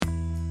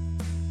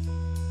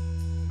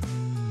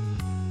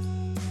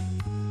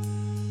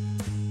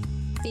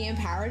The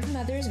Empowered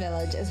Mothers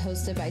Village is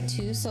hosted by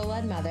two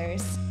soul-led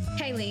mothers,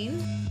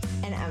 Kylene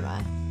and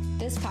Emma.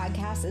 This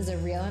podcast is a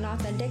real and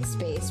authentic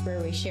space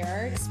where we share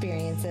our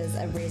experiences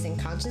of raising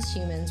conscious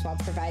humans while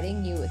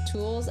providing you with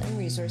tools and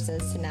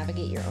resources to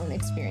navigate your own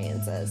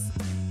experiences.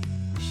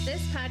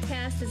 This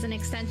podcast is an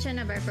extension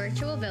of our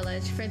virtual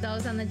village for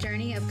those on the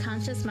journey of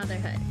conscious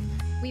motherhood.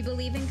 We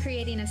believe in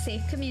creating a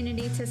safe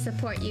community to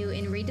support you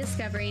in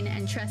rediscovering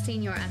and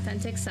trusting your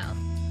authentic self.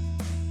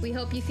 We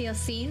hope you feel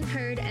seen,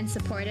 heard, and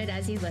supported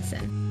as you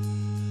listen.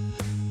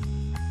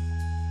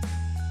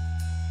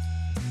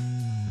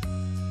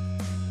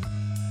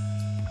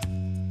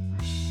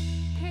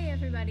 Hey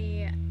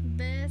everybody,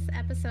 this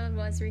episode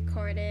was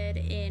recorded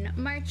in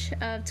March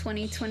of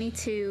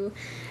 2022.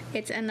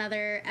 It's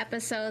another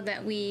episode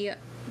that we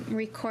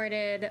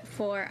recorded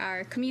for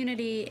our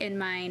community in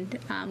mind.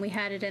 We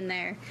had it in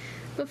there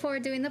before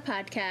doing the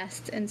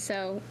podcast, and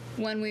so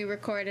when we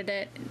recorded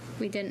it,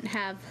 we didn't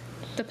have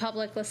the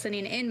public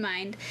listening in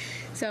mind.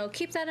 So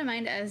keep that in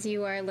mind as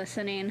you are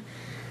listening.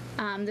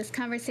 This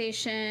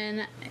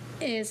conversation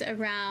is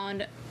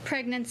around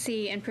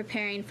pregnancy and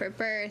preparing for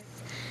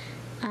birth.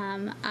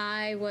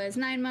 I was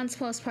 9 months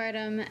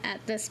postpartum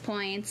at this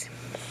point.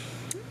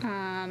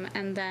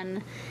 And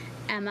then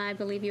Emma, I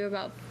believe you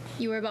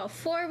were about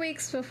 4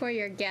 weeks before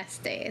your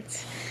guest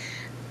date.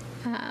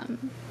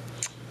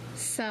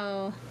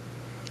 So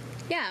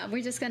yeah,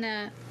 we're just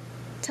gonna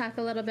talk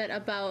a little bit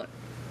about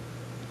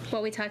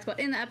what we talked about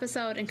in the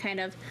episode and kind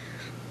of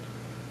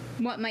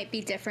what might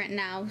be different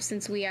now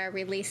since we are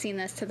releasing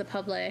this to the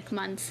public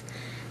months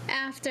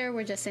after.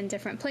 We're just in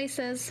different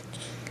places.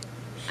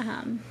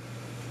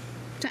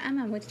 So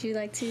Emma, would you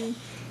like to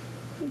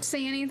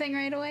say anything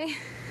right away?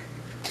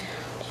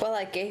 Well,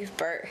 I gave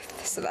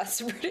birth, so that's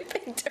a pretty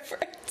big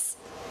difference.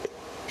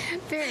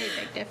 Very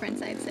big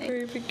difference, I'd say.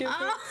 Very big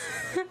difference.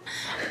 Oh.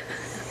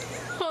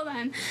 Hold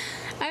on.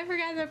 I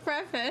forgot to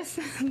preface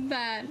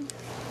that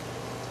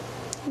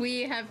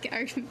we have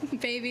our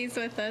babies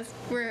with us.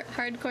 We're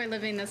hardcore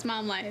living this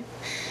mom life.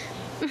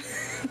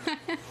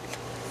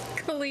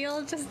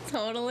 Khalil just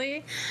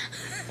totally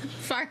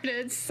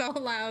farted so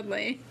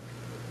loudly.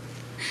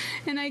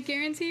 And I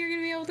guarantee you're going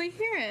to be able to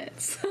hear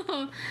it.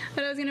 So,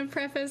 but I was going to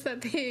preface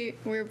that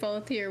we're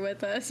both here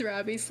with us.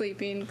 Robbie's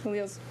sleeping,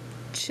 Khalil's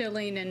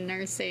chilling and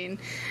nursing.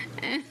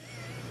 And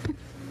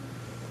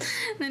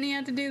then he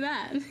had to do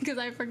that because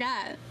I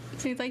forgot.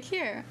 So he's like,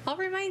 here, I'll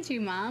remind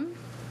you, Mom.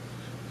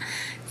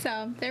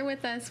 So they're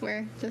with us.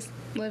 We're just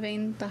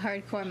living the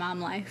hardcore mom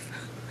life.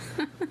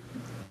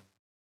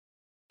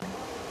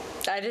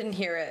 I didn't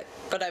hear it,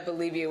 but I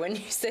believe you when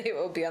you say it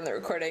will be on the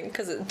recording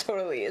because it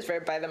totally is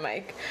right by the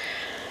mic.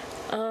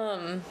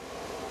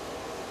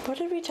 What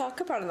did we talk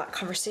about in that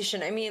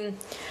conversation? I mean,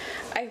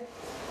 I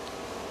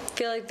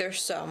feel like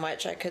there's so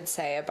much I could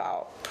say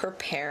about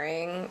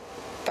preparing,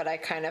 but I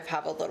kind of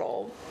have a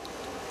little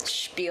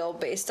spiel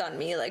based on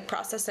me like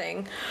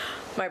processing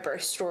my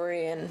birth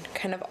story and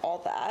kind of all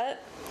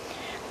that.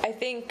 I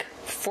think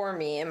for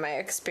me, in my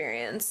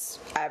experience,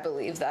 I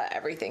believe that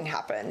everything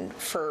happened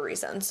for a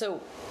reason.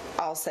 So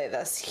I'll say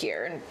this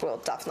here, and we'll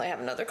definitely have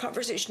another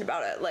conversation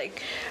about it.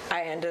 Like,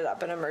 I ended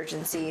up an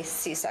emergency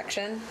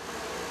C-section.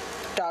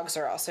 Dogs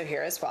are also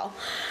here as well.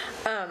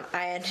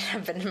 I ended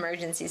up an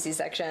emergency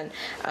C-section.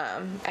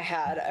 I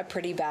had a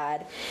pretty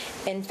bad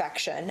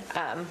infection.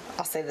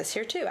 I'll say this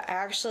here too. I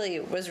actually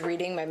was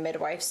reading my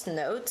midwife's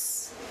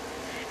notes,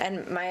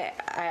 and my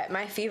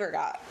fever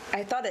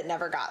I thought it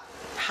never got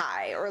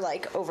high or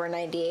like over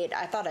 98.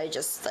 I thought I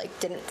just like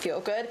didn't feel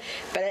good,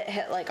 but it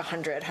hit like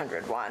 100,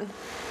 101.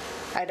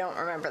 I don't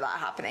remember that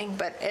happening,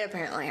 but it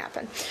apparently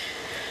happened.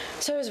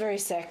 So I was very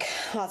sick.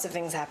 Lots of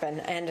things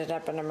happened. I ended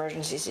up in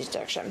emergency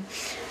C-section.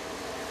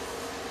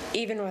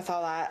 Even with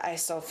all that, I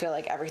still feel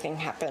like everything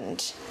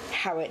happened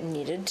how it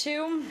needed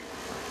to.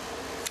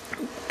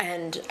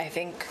 And I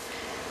think,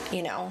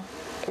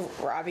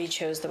 Robbie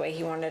chose the way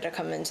he wanted to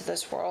come into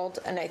this world.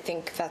 And I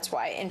think that's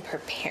why in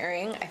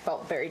preparing, I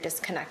felt very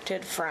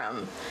disconnected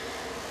from,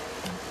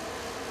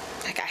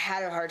 I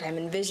had a hard time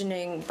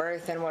envisioning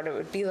birth and what it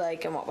would be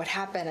like and what would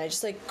happen. I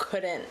just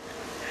couldn't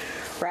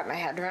wrap my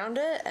head around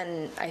it.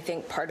 And I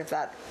think part of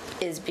that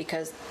is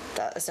because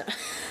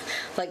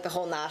the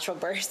whole natural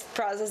birth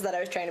process that I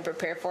was trying to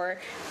prepare for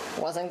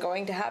wasn't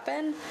going to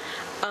happen.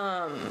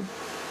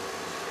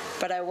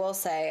 But I will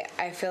say,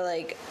 I feel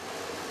like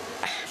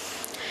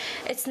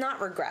it's not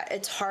regret.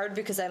 It's hard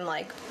because I'm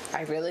I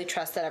really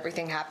trust that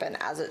everything happened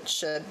as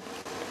it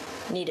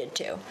needed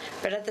to.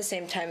 But at the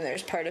same time,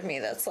 there's part of me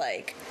that's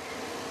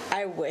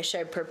I wish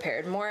I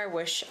prepared more. I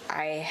wish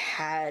I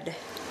had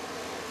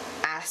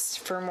asked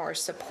for more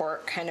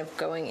support kind of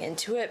going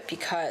into it,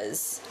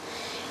 because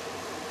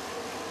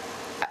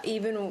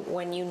even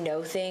when you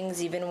know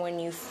things, even when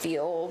you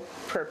feel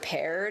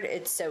prepared,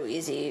 it's so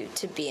easy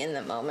to be in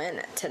the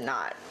moment to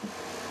not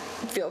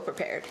feel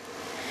prepared.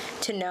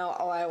 To know,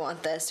 oh, I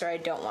want this, or I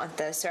don't want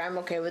this, or I'm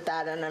okay with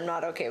that, and I'm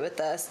not okay with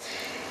this.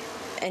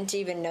 And to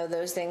even know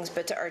those things,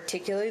 but to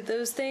articulate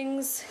those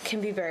things can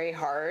be very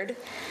hard.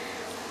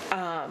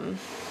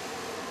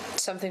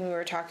 something we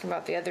were talking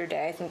about the other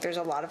day. I think there's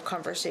a lot of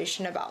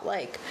conversation about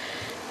like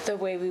the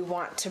way we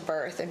want to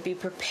birth and be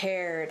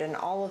prepared and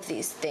all of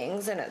these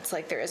things, and it's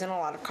like there isn't a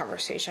lot of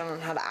conversation on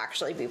how to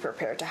actually be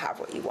prepared to have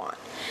what you want.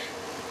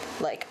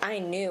 Like, I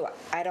knew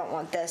I don't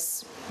want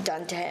this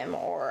done to him,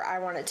 or I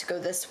want it to go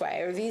this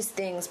way, or these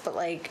things, but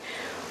like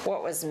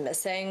what was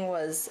missing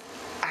was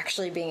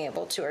actually being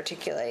able to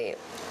articulate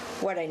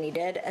what I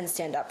needed and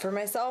stand up for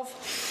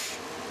myself.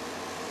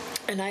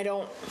 And I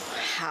don't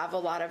have a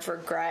lot of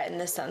regret in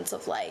the sense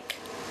of like,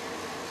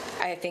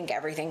 I think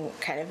everything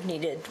kind of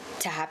needed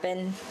to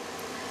happen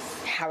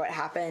how it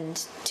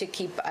happened to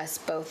keep us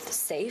both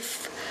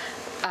safe.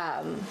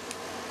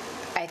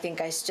 I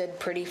think I stood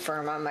pretty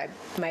firm on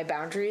my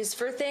boundaries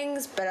for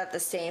things, but at the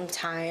same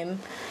time,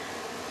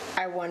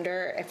 I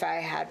wonder if I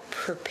had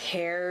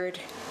prepared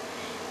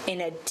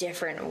in a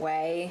different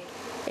way,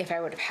 if I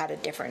would have had a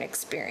different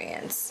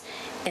experience,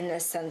 in the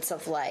sense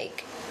of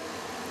like,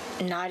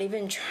 not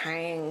even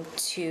trying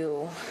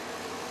to,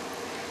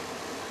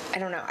 I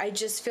don't know, I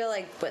just feel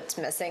like what's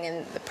missing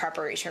in the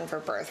preparation for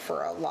birth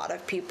for a lot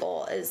of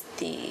people is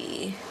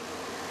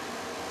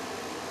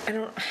I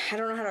don't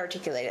know how to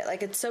articulate it.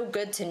 Like, it's so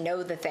good to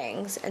know the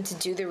things and to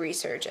do the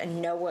research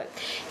and know what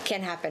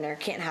can happen or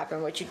can't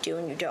happen, what you do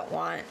and you don't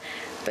want.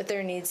 But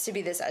there needs to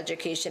be this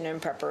education and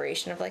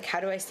preparation of like, how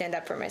do I stand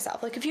up for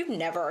myself? Like, if you've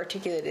never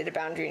articulated a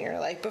boundary in your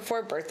life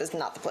before, birth is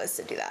not the place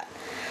to do that.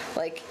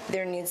 Like,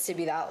 there needs to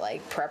be that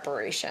like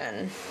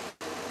preparation.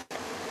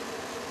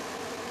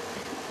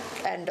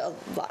 And a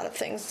lot of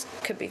things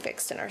could be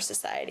fixed in our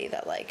society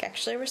that like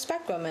actually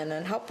respect women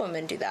and help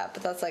women do that,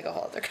 but that's like a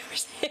whole other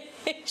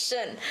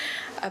conversation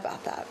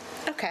about that.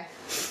 Okay,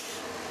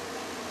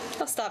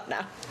 I'll stop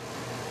now.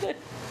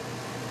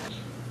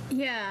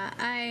 Yeah,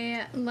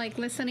 I like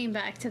listening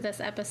back to this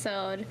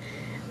episode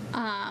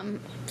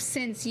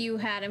since you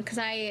had him, because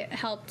I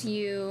helped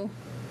you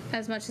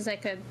as much as I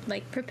could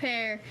like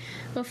prepare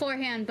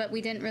beforehand, but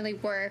we didn't really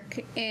work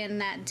in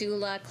that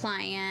doula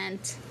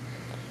client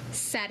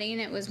setting.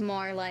 It was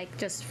more like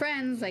just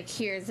friends, like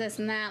here's this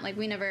and that. Like,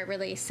 we never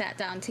really sat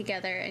down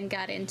together and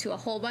got into a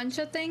whole bunch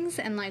of things.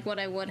 And like what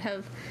I would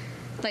have,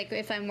 like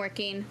if I'm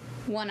working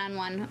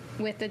one-on-one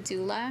with a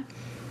doula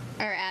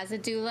or as a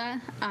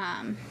doula,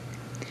 and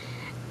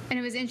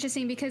it was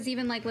interesting because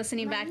even like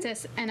listening back to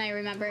this, and I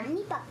remember,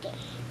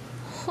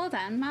 hold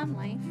on, mom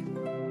life.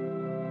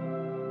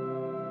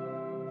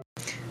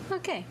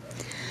 Okay.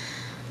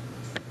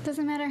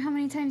 Doesn't matter how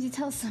many times you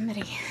tell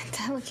somebody,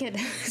 tell a kid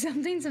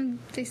something,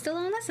 they still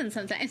don't listen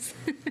sometimes.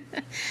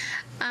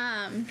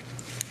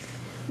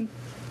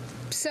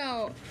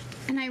 So,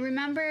 and I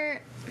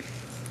remember,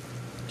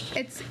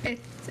 it's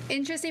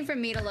interesting for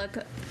me to look,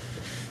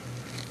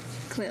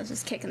 Khalil's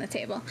just kicking the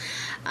table,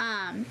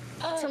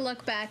 to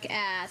look back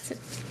at,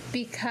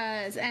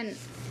 because, and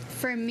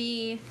for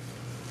me,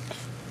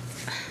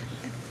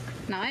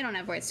 no, I don't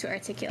have words to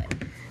articulate.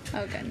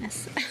 Oh,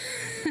 goodness.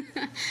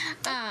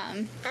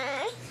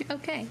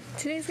 Okay,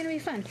 today's gonna be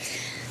fun.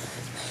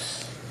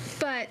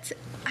 But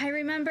I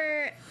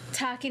remember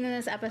talking in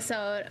this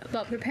episode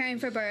about preparing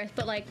for birth,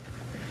 but like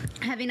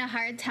having a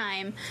hard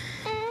time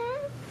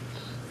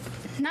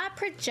not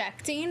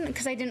projecting,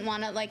 because I didn't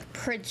want to like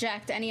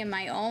project any of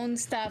my own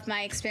stuff,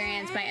 my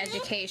experience, my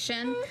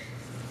education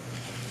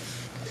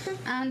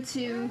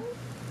onto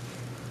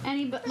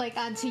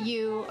onto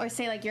you, or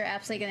say like you're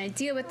absolutely gonna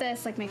deal with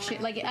this, like make sure,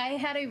 like I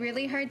had a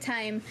really hard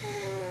time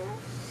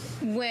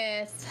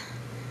with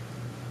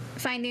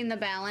finding the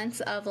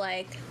balance of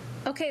like,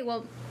 okay,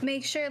 well,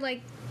 make sure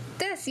like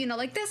this,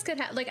 like this could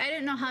happen. Like, I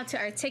didn't know how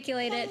to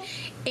articulate it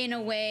in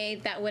a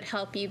way that would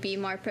help you be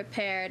more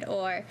prepared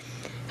or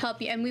help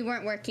you. And we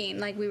weren't working,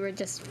 like we were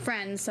just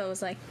friends, so it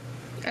was like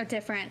a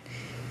different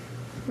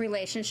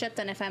relationship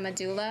than if I'm a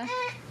doula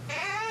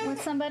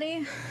with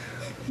somebody.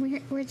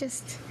 We're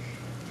just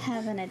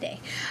having a day.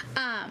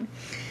 I'm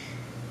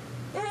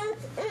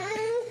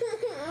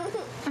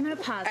gonna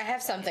pause. I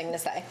have something to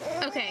say.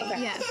 Okay.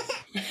 Yeah.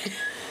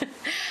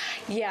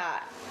 Yeah,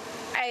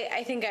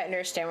 I think I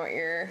understand what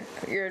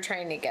you're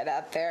trying to get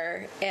at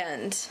there,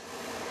 and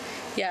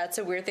yeah, it's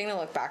a weird thing to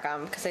look back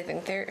on, because I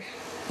think they're,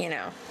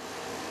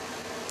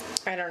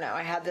 I don't know,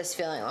 I had this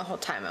feeling the whole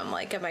time. I'm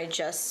like, am I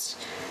just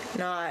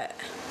not,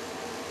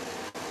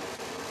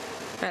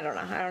 I don't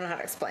know how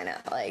to explain it.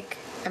 Like,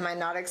 am I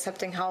not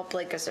accepting help?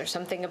 Like, is there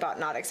something about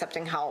not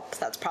accepting help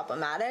that's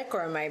problematic,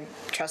 or am I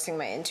trusting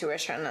my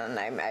intuition and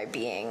am I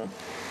being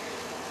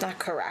not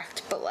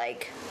correct, but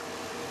like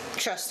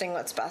trusting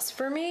what's best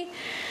for me?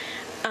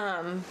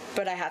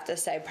 But I have to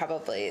say,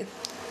 probably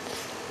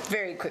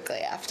very quickly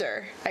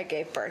after I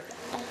gave birth,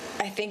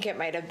 I think it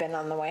might have been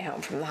on the way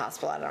home from the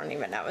hospital, I don't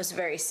even know, it was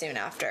very soon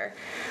after,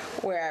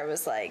 where I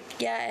was like,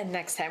 yeah, and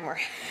next time we're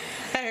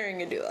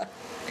hiring a doula.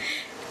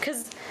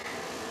 Because,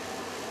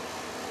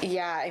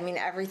 yeah, I mean,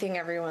 everything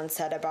everyone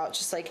said about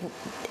just like,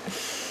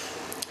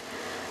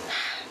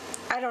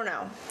 I don't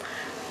know,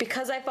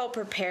 because I felt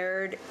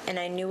prepared and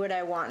I knew what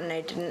I want and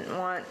I didn't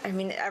want, I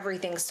mean,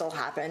 everything still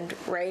happened,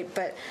 right?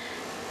 But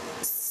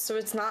so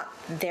it's not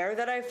there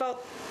that I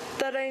felt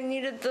that I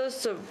needed the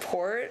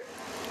support.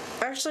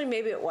 Actually,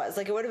 maybe it was.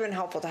 Like, it would have been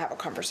helpful to have a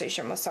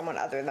conversation with someone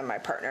other than my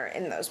partner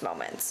in those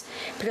moments,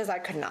 because I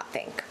could not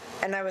think.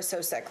 And I was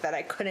so sick that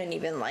I couldn't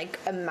even, like,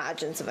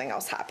 imagine something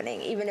else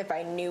happening, even if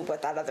I knew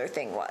what that other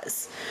thing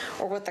was,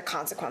 or what the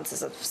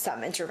consequences of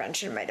some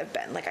intervention might have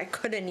been. Like, I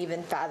couldn't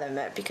even fathom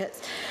it, because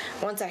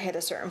once I hit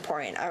a certain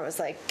point, I was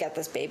like, get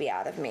this baby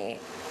out of me.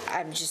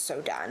 I'm just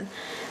so done.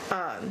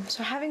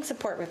 So having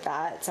support with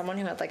that, someone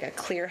who had, like, a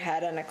clear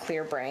head and a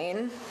clear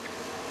brain,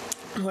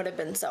 would have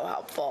been so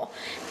helpful.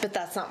 But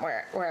that's not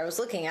where I was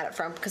looking at it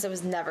from, because I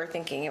was never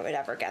thinking it would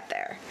ever get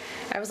there.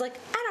 I was like,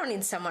 I don't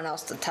need someone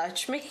else to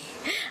touch me.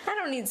 I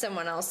don't need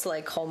someone else to,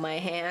 like, hold my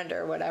hand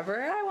or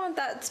whatever. I want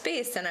that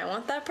space and I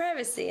want that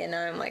privacy. And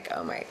now I'm like,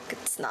 oh my,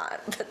 it's not.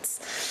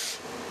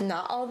 That's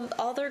not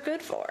all they're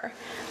good for.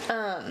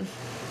 But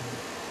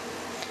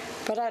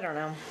I don't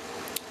know.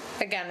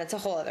 Again, it's a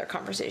whole other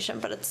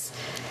conversation, but it's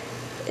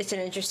an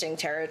interesting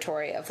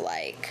territory of,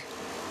 like,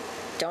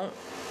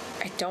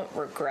 I don't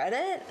regret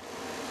it,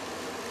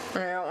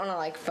 and I don't want to,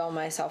 like, fill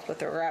myself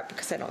with regret,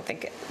 because I don't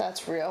think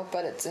that's real,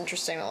 but it's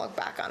interesting to look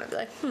back on it and be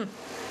like,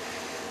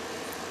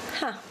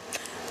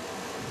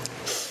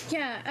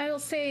 Yeah, I will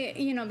say,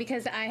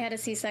 because I had a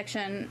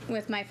C-section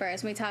with my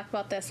first, we talked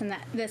about this in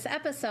this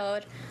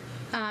episode,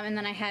 and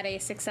then I had a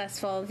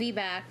successful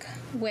VBAC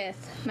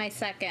with my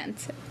second,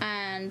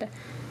 and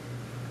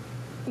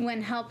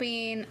when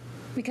helping,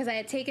 because I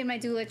had taken my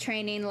doula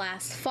training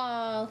last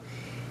fall,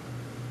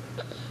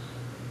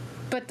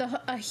 but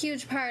a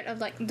huge part of,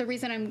 like, the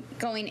reason I'm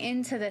going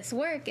into this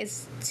work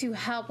is to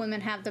help women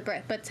have the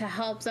birth, but to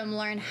help them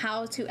learn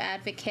how to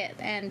advocate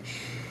and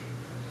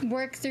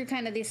work through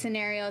kind of these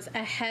scenarios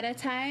ahead of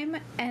time.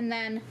 And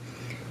then,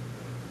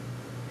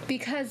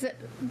 because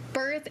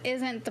birth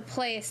isn't the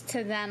place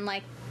to then,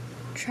 like,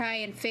 try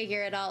and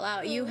figure it all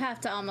out. You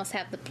have to almost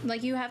have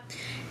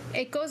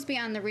it goes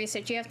beyond the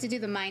research. You have to do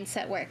the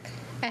mindset work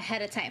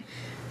ahead of time.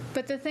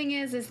 But the thing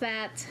is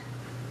that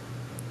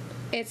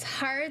it's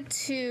hard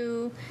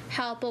to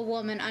help a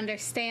woman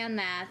understand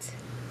that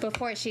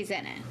before she's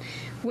in it,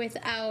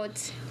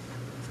 without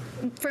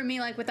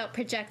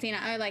projecting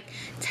or, like,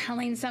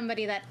 telling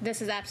somebody that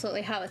this is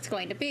absolutely how it's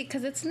going to be,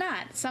 because it's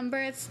not. Some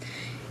births,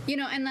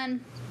 and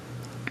then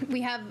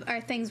we have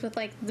our things with,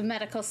 like, the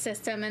medical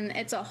system, and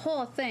it's a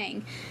whole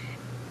thing.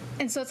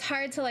 And so it's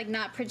hard to, like,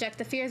 not project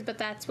the fears, but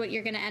that's what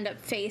you're going to end up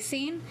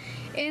facing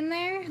in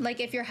there. Like,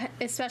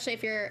 especially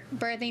if you're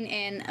birthing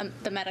in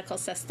the medical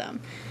system.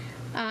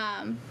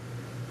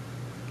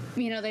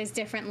 There's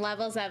different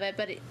levels of it,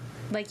 but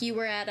like, you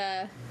were at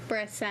a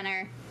birth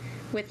center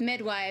with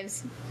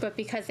midwives, but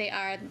because they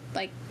are,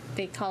 like,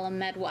 they call them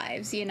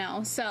midwives,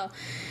 so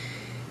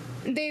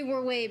they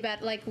were way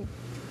better, like,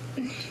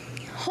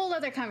 whole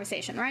other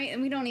conversation, right?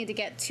 And we don't need to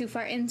get too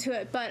far into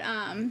it, but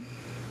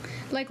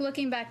like,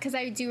 looking back, because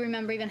I do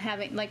remember even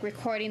having, like,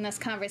 recording this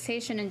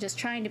conversation and just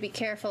trying to be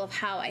careful of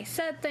how I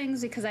said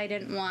things, because I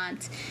didn't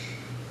want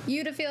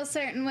you to feel a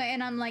certain way,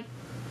 and I'm like,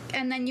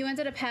 and then you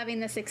ended up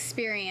having this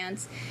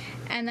experience,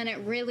 and then it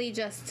really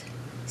just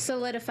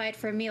solidified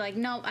for me, like,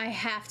 no, I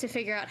have to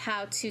figure out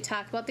how to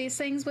talk about these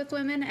things with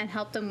women and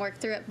help them work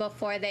through it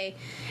before they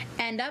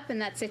end up in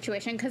that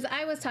situation. Because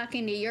I was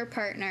talking to your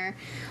partner,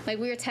 like,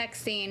 we were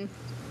texting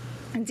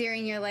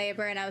during your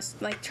labor, and I was,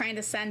 like, trying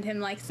to send him,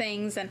 like,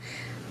 things, and,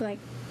 like,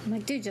 I'm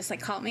like, dude, just,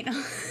 like, call me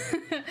now.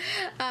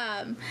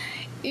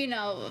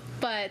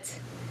 But...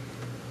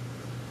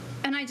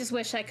 And I just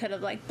wish I could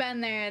have, like,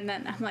 been there, and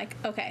then I'm like,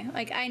 okay,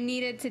 like, I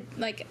needed to,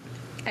 like,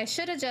 I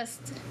should have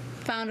just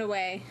found a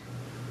way.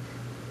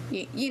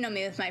 You know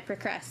me with my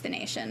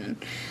procrastination,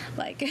 and,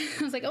 like,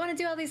 I was like, I want to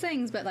do all these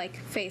things, but, like,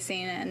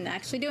 facing and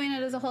actually doing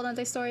it is a whole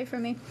other story for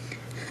me.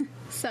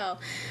 So,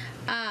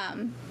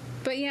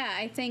 but yeah,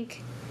 I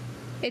think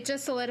it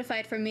just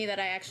solidified for me that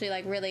I actually,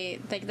 like,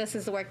 really, like, this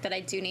is the work that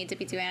I do need to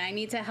be doing. I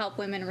need to help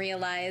women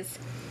realize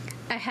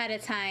ahead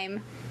of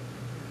time,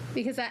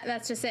 because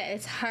that's just it.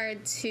 It's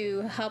hard to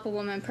help a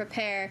woman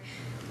prepare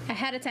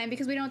ahead of time,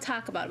 because we don't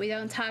talk about it. We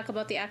don't talk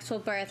about the actual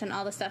birth and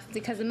all the stuff,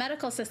 because the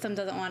medical system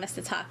doesn't want us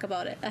to talk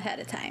about it ahead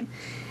of time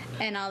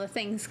and all the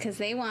things, because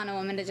they want a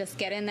woman to just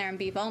get in there and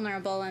be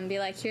vulnerable and be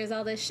like, here's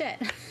all this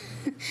shit.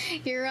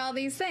 Here are all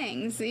these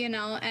things,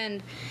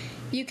 and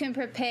you can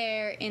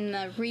prepare in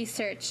the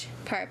research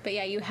part, but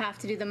yeah, you have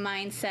to do the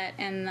mindset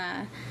and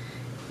the,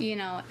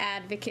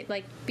 advocate,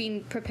 like,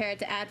 being prepared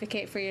to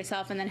advocate for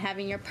yourself, and then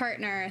having your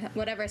partner,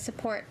 whatever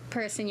support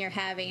person you're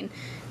having,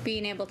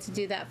 being able to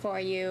do that for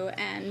you.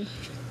 And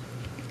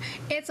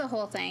it's a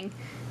whole thing,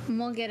 and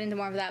we'll get into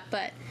more of that,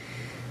 but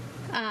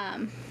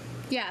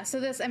yeah, so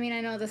this, I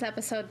know this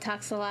episode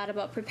talks a lot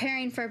about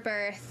preparing for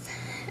birth,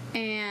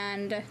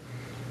 and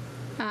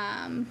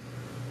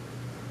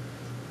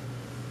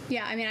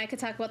yeah, I could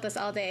talk about this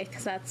all day,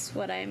 because that's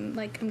what I'm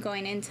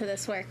going into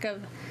this work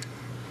of,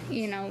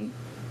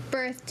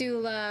 birth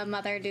doula,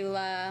 mother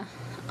doula,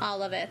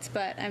 all of it.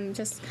 But I'm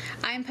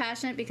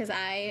passionate because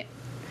I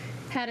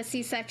had a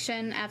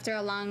C-section after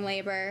a long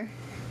labor,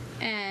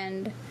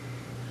 and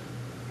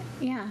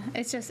yeah,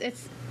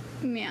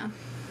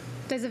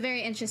 there's a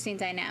very interesting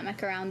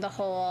dynamic around the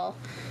whole,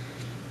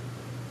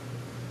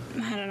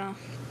 I don't know.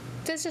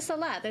 There's just a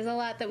lot. There's a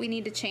lot that we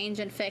need to change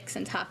and fix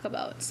and talk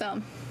about. So,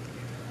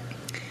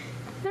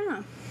 I don't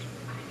know.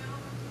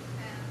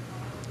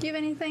 Do you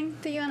have anything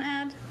that you want to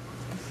add?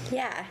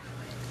 Yeah.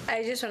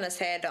 I just want to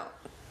say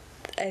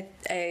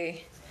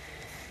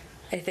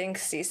I think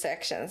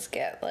C-sections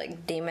get,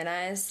 like,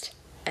 demonized,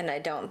 and I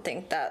don't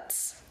think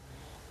that's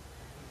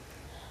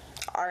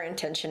our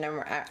intention,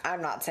 and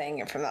I'm not saying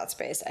it from that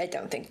space. I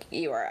don't think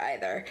you are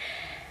either.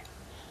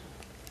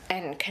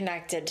 And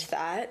connected to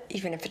that,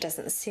 even if it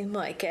doesn't seem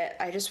like it,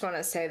 I just want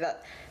to say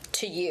that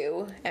to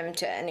you and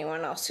to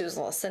anyone else who's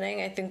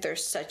listening, I think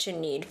there's such a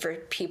need for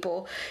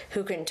people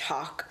who can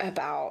talk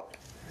about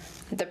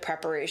the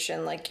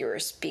preparation like you were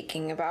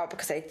speaking about,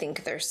 because I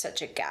think there's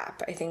such a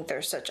gap. I think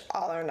there's such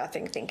all or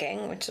nothing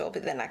thinking, which will be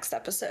the next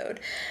episode,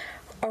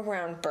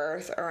 around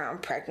birth,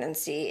 around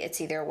pregnancy.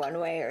 It's either one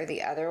way or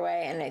the other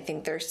way, and I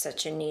think there's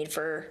such a need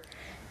for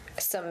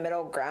some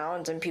middle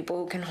ground and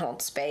people who can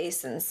hold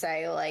space and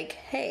say, like,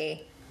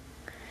 hey,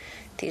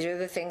 these are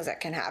the things that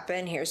can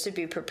happen. Here's to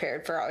be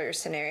prepared for all your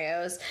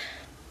scenarios.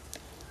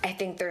 I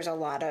think there's a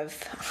lot of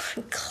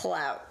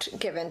clout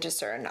given to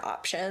certain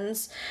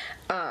options,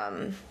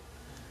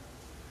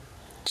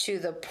 to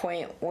the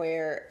point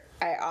where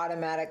I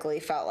automatically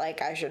felt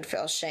like I should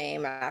feel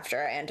shame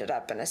after I ended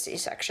up in a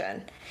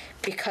C-section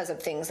because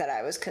of things that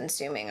I was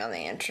consuming on the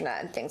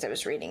internet and things I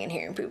was reading and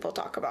hearing people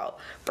talk about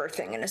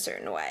birthing in a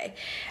certain way.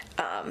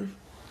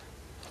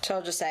 So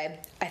I'll just say,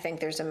 I think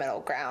there's a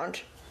middle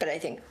ground, but I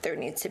think there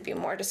needs to be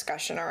more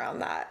discussion around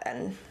that,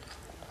 and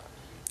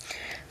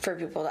for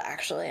people to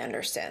actually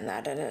understand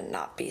that and it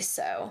not be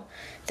so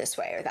this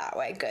way or that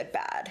way, good,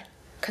 bad,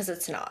 because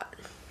it's not.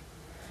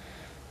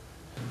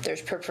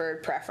 There's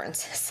preferred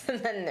preferences, and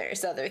then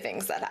there's other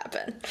things that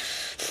happen.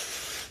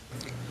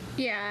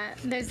 Yeah,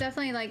 there's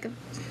definitely, like,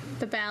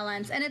 the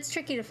balance, and it's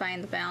tricky to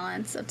find the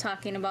balance of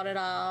talking about it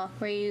all,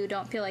 where you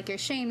don't feel like you're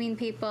shaming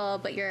people,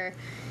 but you're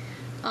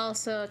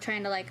also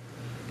trying to, like,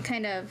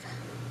 kind of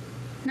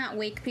not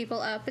wake people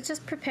up, but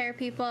just prepare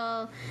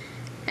people,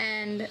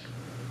 and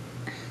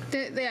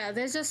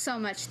there's just so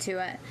much to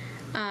it.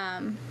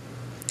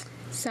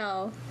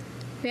 So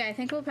yeah, I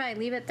think we'll probably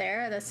leave it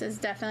there. This is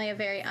definitely a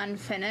very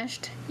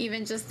unfinished,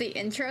 even just the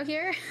intro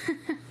here.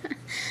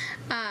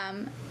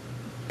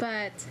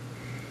 But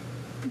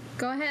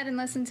go ahead and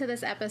listen to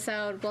this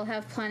episode. We'll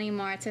have plenty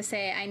more to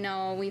say. I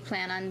know we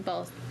plan on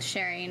both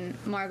sharing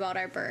more about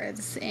our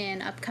births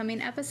in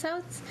upcoming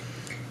episodes.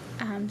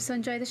 So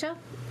enjoy the show,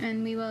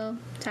 and we will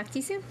talk to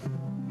you soon.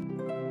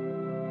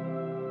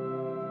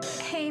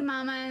 Hey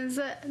mamas,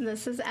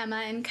 this is Emma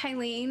and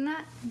Kylene.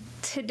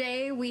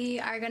 Today we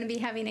are going to be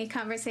having a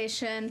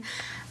conversation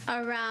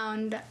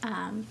around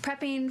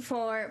prepping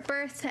for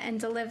birth and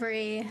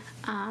delivery,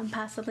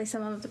 possibly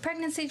some of the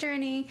pregnancy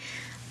journey.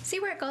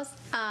 See where it goes.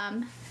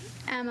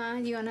 Emma,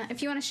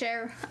 if you wanna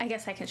share, I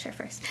guess I can share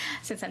first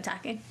since I'm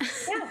talking.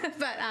 Yeah.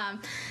 But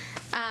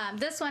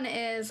this one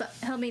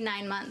he'll be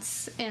 9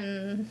 months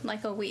in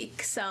like a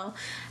week. So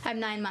I'm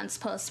 9 months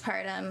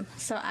postpartum.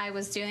 So I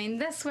was doing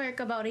this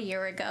work about a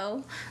year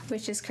ago,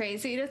 which is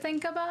crazy to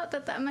think about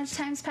that much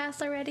time's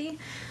passed already.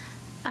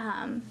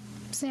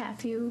 So yeah,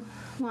 if you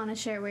want to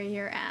share where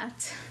you're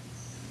at.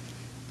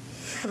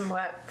 I'm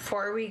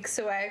 4 weeks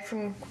away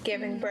from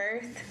giving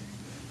birth,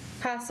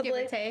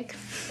 possibly.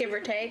 Give or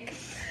take.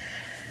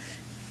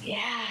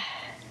 Yeah,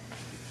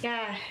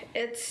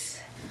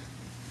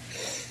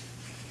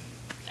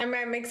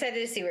 I'm excited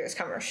to see where this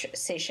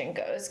conversation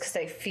goes, because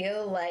I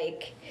feel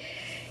like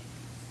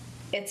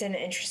it's an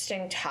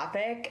interesting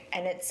topic,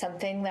 and it's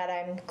something that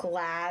I'm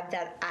glad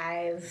that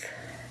I've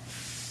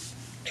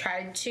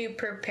tried to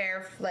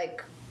prepare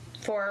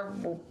for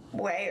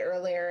way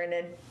earlier in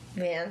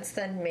advance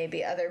than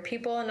maybe other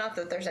people. And not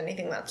that there's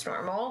anything that's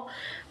normal,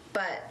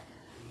 but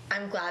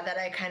I'm glad that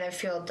I kind of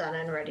feel done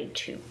and ready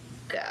to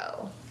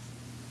go.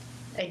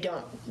 I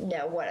don't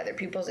know what other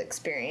people's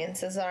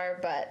experiences are,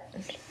 but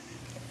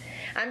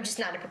I'm just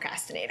not a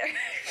procrastinator.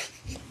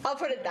 I'll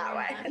put it that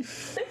way.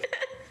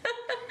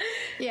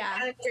 Yeah.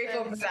 I'm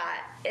grateful for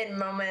that in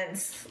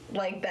moments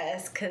like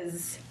this,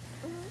 because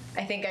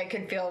I think I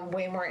could feel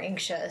way more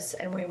anxious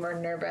and way more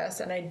nervous,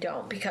 and I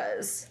don't,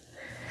 because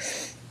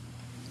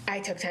I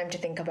took time to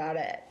think about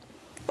it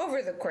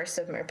over the course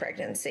of my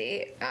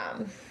pregnancy,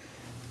 and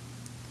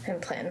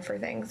plan for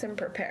things and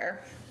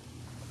prepare.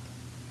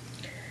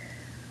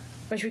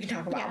 Which we can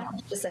talk about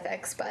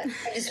specifics, but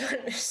I just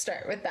wanted to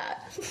start with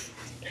that.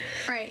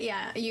 Right,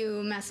 yeah.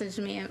 You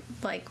messaged me,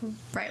 like,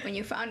 right when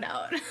you found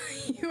out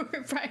you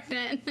were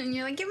pregnant, and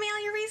you're like, give me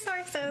all your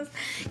resources.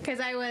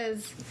 Because I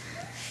was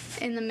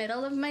in the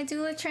middle of my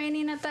doula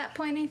training at that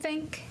point, I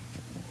think.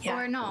 Yeah.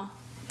 Or no.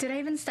 Did I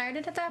even start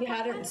it at that point?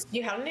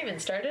 You hadn't even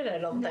started, I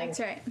don't think. That's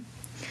right.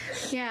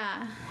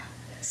 Yeah.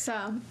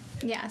 So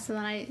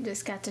then I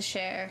just got to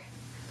share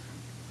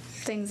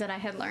things that I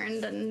had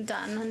learned and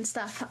done and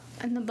stuff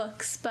in the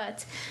books.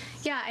 But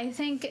yeah, I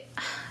think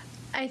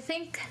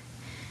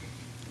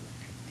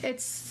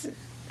it's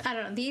I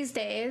don't know, these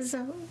days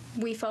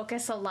we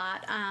focus a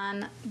lot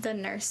on the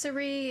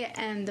nursery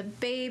and the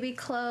baby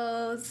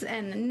clothes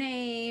and the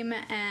name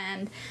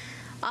and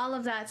all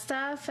of that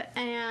stuff,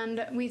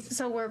 and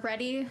we're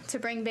ready to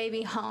bring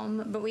baby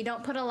home, but we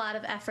don't put a lot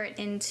of effort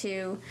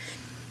into,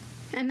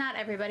 and not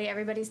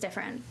everybody's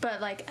different, but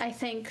like I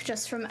think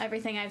just from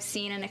everything I've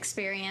seen and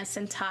experienced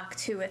and talked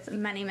to with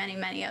many, many,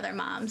 many other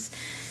moms,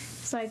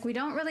 it's like we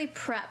don't really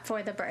prep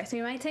for the birth.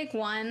 We might take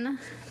one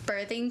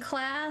birthing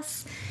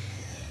class,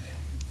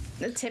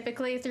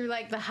 typically through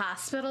like the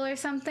hospital or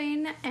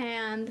something,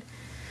 and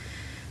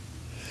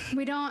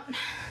we don't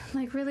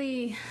like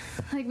really,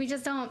 like we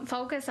just don't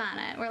focus on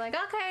it. We're like,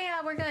 okay,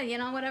 yeah, we're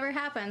good, whatever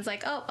happens,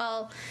 like, oh,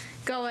 I'll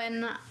go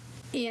in,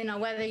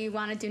 whether you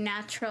want to do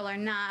natural or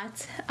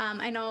not.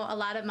 I know a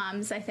lot of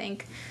moms, I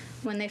think,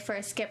 when they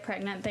first get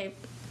pregnant, they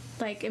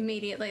like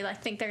immediately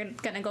like think they're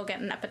gonna go get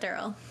an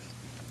epidural.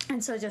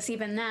 And so just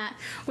even that,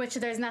 which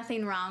there's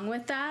nothing wrong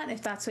with that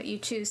if that's what you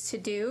choose to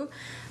do,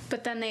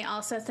 but then they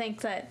also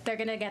think that they're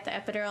going to get the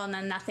epidural and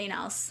then nothing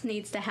else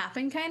needs to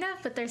happen, kind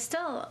of. But there's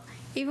still,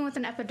 even with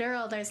an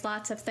epidural, there's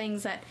lots of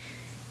things that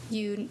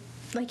you're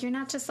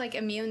not just like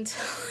immune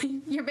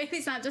to, your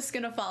baby's not just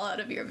going to fall out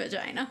of your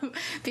vagina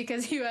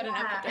because you had an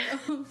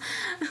epidural,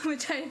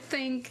 which I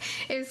think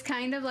is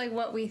kind of like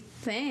what we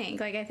think.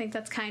 Like, I think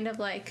that's kind of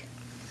like,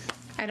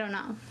 I don't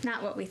know,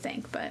 not what we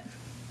think, but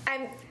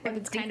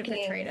it's kind of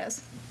portrayed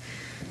as.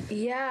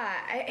 Yeah,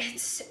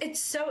 it's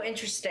so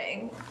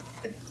interesting,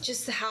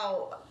 just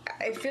how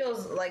it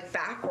feels like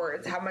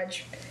backwards, how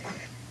much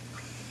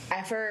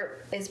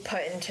effort is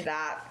put into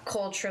that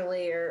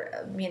culturally,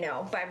 or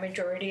by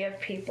majority of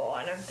people.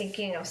 And I'm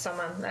thinking of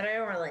someone that I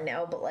don't really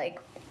know, but like,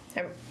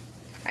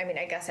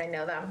 I guess I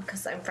know them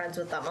because I'm friends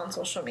with them on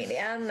social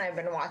media, and I've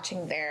been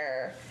watching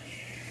their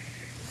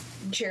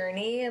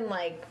journey, and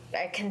like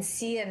I can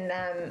see in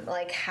them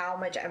like how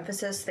much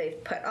emphasis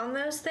they've put on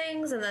those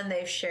things, and then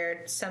they've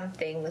shared some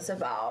things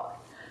about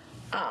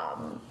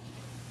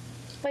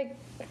like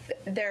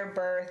their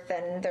birth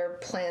and their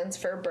plans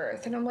for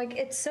birth, and I'm like,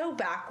 it's so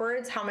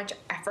backwards how much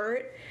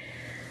effort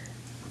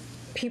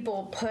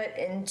people put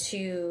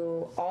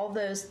into all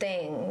those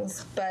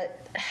things,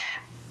 but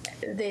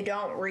they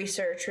don't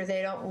research or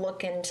they don't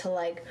look into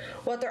like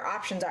what their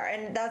options are.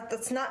 And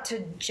that's not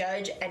to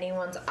judge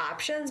anyone's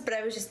options, but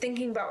I was just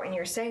thinking about when you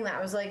were saying that,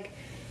 I was like,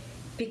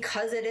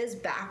 because it is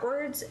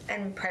backwards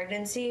and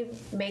pregnancy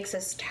makes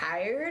us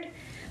tired,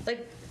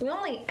 like we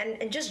only,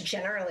 and just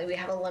generally we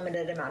have a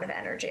limited amount of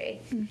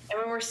energy. And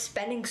when we're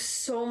spending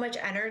so much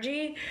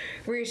energy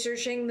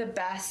researching the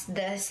best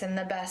this and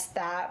the best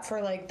that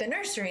for like the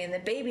nursery and the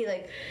baby,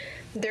 like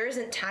there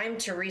isn't time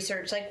to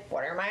research like,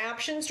 what are my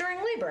options during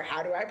labor?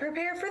 How do I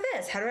prepare for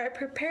this? How do I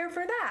prepare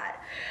for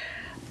that?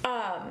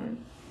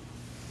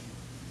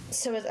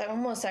 So it's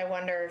almost, I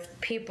wonder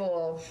if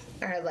people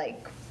are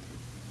like,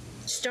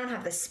 just don't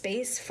have the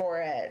space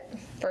for it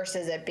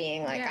versus it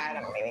being like, I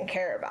don't even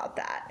care about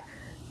that.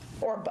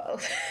 Or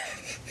both.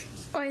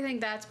 Well, I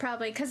think that's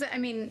probably because, I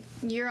mean,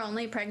 you're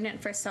only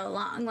pregnant for so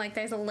long. Like,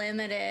 there's a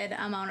limited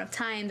amount of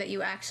time that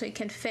you actually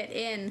can fit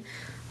in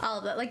all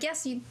of that. Like,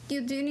 yes, you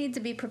do need to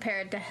be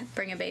prepared to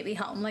bring a baby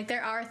home. Like,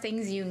 there are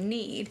things you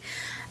need.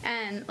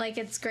 And, like,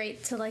 it's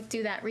great to, like,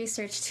 do that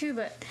research, too.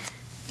 But,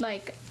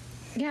 like,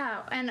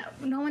 yeah, and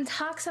no one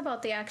talks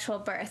about the actual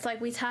birth.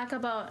 Like, we talk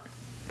about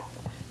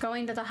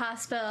going to the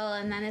hospital,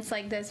 and then it's,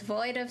 like, this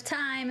void of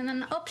time. And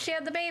then, oh, she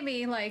had the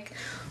baby. Like,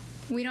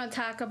 we don't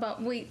talk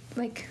about, when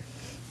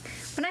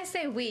I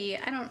say we,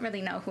 I don't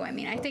really know who I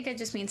mean. I think I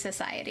just mean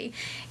society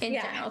in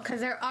general, because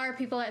there are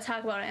people that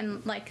talk about it,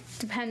 and like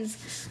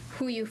depends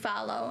who you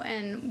follow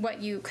and what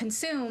you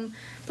consume.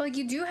 But like,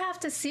 you do have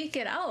to seek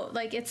it out.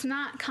 Like, it's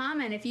not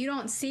common if you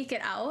don't seek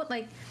it out.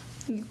 Like,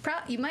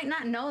 you might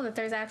not know that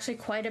there's actually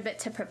quite a bit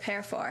to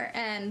prepare for,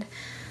 and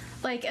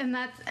like, and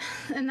that.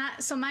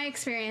 So my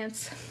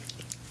experience,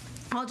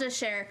 I'll just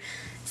share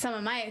some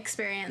of my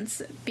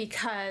experience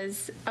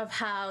because of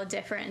how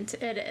different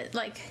it is.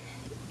 Like,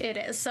 it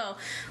is. So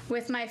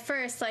with my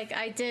first, like,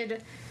 I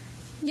did,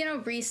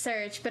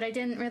 research, but I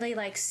didn't really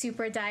like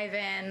super dive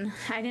in.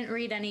 I didn't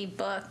read any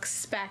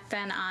books back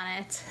then on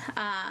it.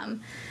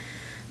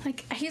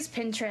 Like, I used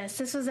Pinterest.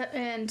 This was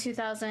in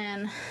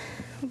 2000,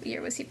 what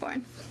year was he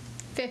born?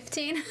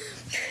 15? I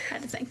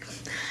had to think.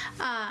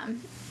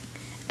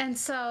 And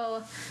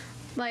so,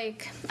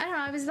 like, I don't know,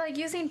 I was like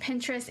using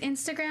Pinterest.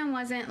 Instagram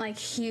wasn't like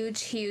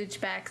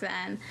huge back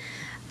then.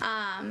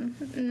 And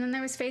then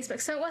there was Facebook.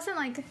 So it wasn't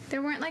like,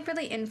 there weren't like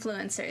really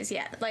influencers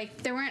yet.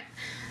 Like, there weren't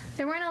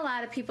a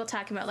lot of people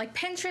talking about, like,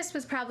 Pinterest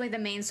was probably the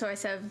main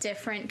source of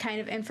different kind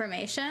of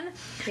information.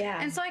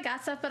 Yeah. And so I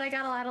got stuff, but I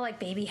got a lot of like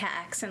baby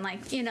hacks and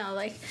like,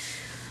 like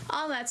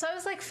all that. So I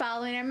was like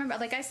following, I remember,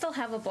 like, I still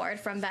have a board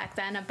from back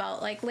then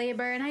about like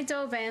labor, and I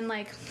dove in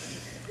like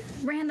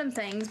random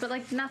things, but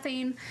like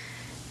nothing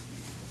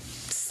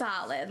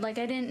solid. Like,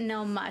 I didn't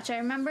know much. I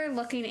remember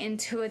looking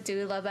into a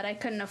doula, but I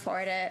couldn't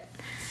afford it.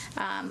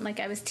 Like,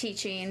 I was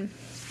teaching,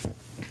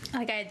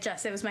 like,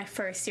 it was my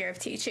first year of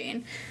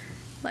teaching.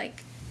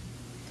 Like,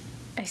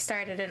 I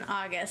started in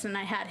August and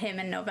I had him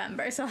in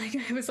November. So like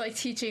I was like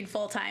teaching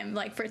full time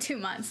like for 2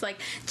 months, like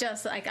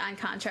just like on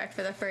contract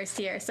for the first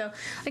year. So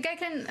like I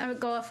can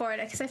go afford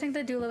it because I think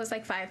the doula was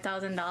like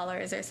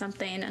 $5,000 or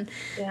something. And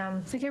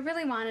it's like I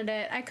really wanted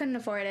it. I couldn't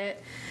afford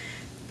it.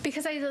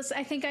 Because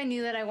I think I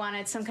knew that I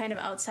wanted some kind of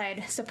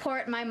outside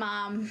support. My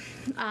mom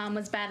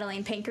was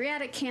battling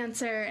pancreatic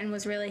cancer and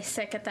was really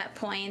sick at that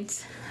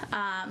point.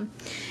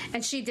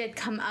 And she did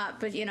come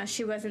up, but, you know,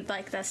 she wasn't,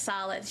 like, the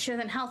solid. She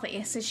wasn't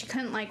healthy, so she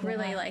couldn't, like,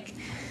 really, like,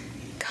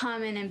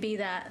 come in and be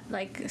that,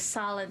 like,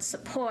 solid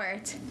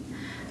support.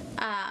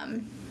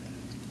 And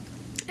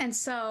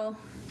so,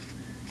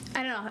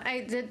 I don't know.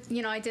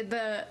 I did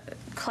the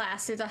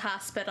class through the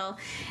hospital.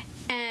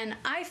 And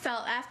I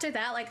felt, after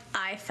that, like,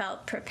 I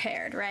felt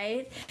prepared,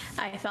 right?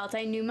 I felt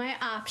I knew my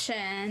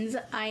options.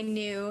 I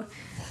knew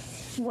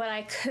what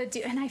I could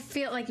do. And I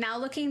feel like now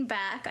looking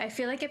back, I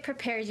feel like it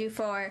prepares you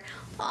for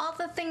all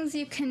the things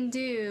you can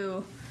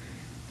do,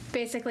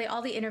 basically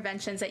all the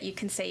interventions that you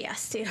can say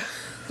yes to.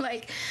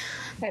 like,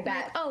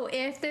 oh,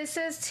 if this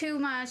is too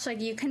much, like,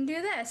 you can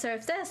do this, or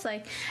if this,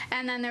 like,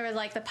 and then there was,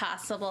 like, the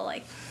possible,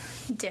 like,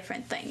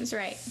 different things,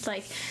 right?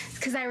 Like,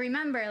 because I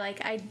remember, like,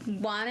 I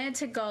wanted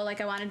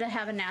to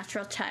have a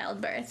natural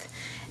childbirth,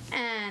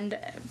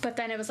 but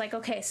then it was like,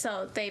 okay,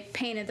 so they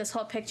painted this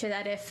whole picture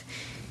that if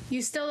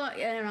you still don't,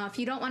 I don't know, if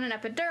you don't want an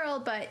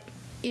epidural, but,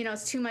 you know,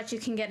 it's too much, you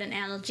can get an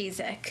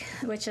analgesic,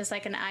 which is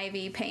like an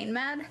IV pain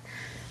med,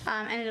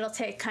 and it'll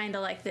take kind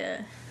of like the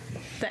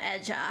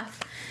edge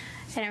off.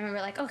 And I remember,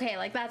 like, okay,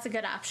 like, that's a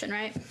good option,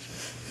 right?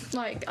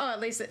 Like, oh,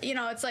 at least, you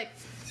know, it's like,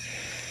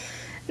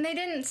 they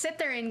didn't sit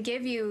there and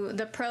give you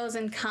the pros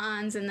and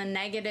cons and the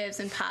negatives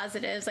and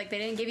positives. Like, they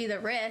didn't give you the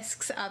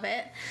risks of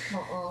it.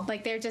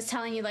 Like, they're just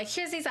telling you, like,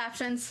 here's these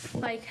options.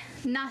 Like,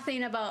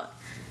 nothing about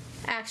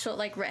actual,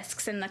 like,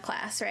 risks in the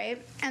class,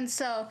 right? And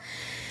so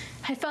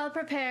I felt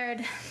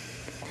prepared,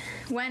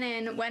 went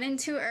in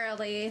too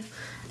early.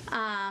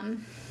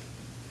 And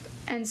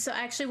so I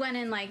actually went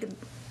in, like,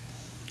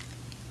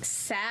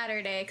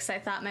 Saturday because I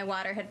thought my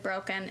water had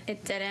broken.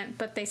 It didn't,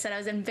 but they said I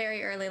was in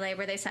very early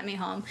labor. They sent me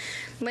home.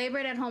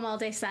 Labored at home all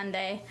day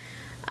Sunday.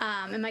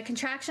 And my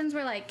contractions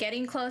were, like,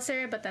 getting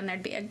closer, but then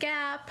there'd be a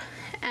gap.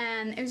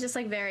 And it was just,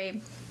 like,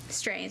 very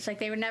strange. Like,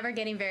 they were never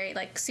getting very,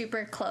 like,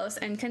 super close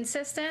and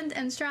consistent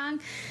and strong.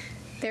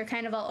 They were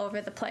kind of all over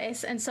the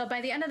place. And so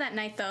by the end of that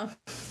night, though,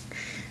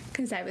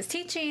 because I was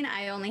teaching,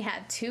 I only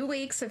had 2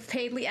 weeks of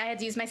paid leave. I had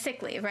to use my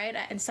sick leave, right?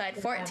 And so I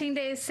had 14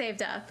 days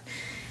saved up.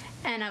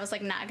 And I was,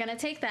 like, not going to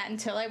take that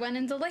until I went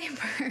into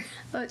labor,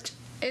 which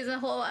is a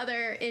whole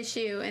other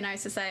issue in our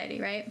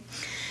society, right?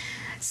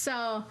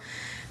 So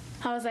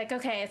I was like,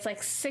 okay, it's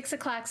like 6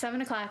 o'clock, 7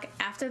 o'clock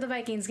after the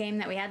Vikings game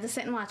that we had to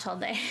sit and watch all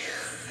day.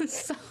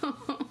 So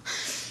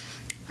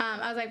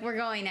I was like, we're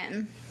going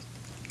in.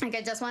 Like,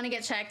 I just want to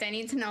get checked. I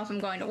need to know if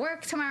I'm going to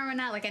work tomorrow or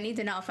not. Like, I need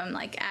to know if I'm,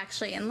 like,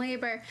 actually in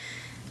labor.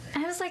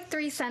 And it was like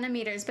 3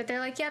 centimeters, but they're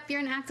like, yep, you're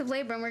in active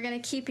labor and we're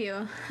going to keep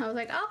you. I was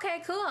like,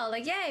 okay, cool.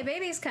 Like, yay,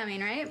 baby's coming,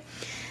 right?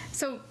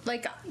 So,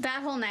 like,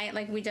 that whole night,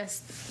 like, we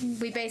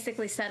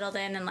basically settled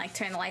in and, like,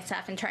 turned the lights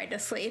off and tried to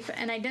sleep.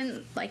 And I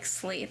didn't, like,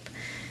 sleep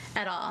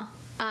at all.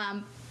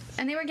 And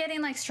they were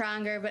getting, like,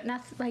 stronger, but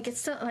not, like, it's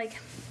still, like,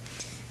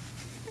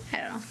 I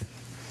don't know.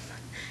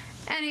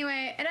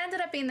 Anyway, it ended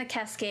up being the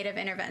cascade of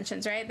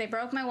interventions, right? They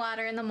broke my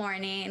water in the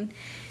morning.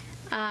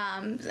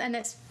 And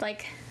it's,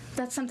 like,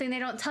 that's something they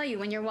don't tell you.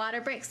 When your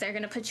water breaks, they're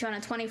going to put you on a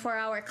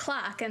 24-hour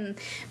clock, and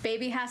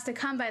baby has to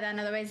come by then,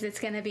 otherwise it's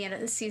going to be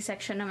a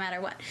C-section no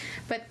matter what.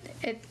 But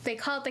they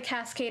call it the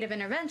cascade of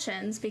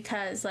interventions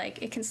because,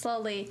 like, it can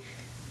slowly,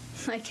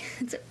 like,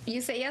 you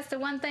say yes to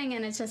one thing,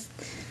 and it's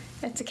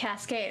a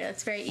cascade.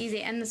 It's very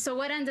easy. And so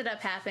what ended up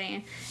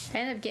happening, I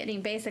ended up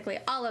getting basically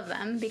all of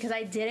them because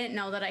I didn't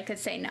know that I could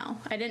say no.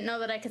 I didn't know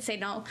that I could say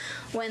no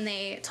when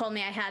they told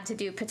me I had to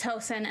do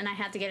Pitocin and I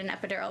had to get an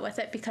epidural with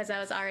it because I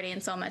was already in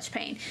so much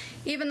pain.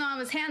 Even though I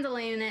was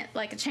handling it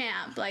like a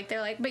champ. Like, they're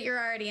like, but you're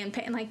already in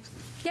pain. Like,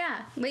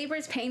 yeah, labor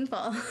is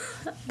painful.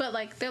 But,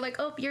 like, they're like,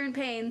 oh, you're in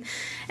pain.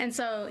 And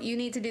so you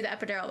need to do the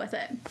epidural with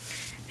it.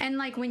 And,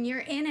 like, when you're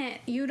in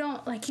it, you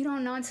don't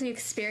know until you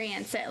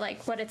experience it,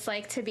 like, what it's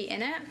like to be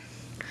in it.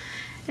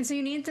 And so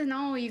you need to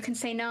know you can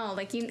say no,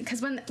 like,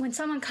 because when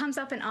someone comes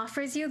up and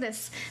offers you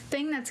this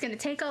thing that's going to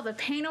take all the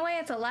pain away,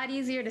 it's a lot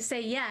easier to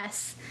say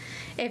yes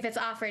if it's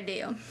offered to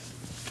you.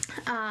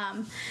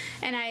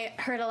 And I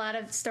heard a lot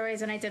of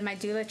stories when I did my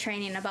doula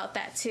training about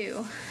that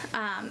too.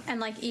 And,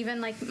 like,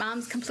 even, like,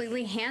 moms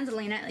completely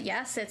handling it.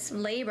 Yes, it's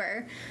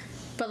labor,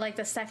 but, like,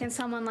 the second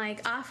someone,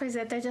 like, offers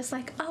it, they're just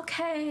like,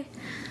 okay,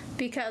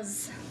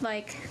 because,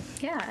 like,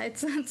 yeah,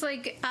 it's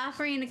like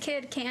offering a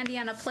kid candy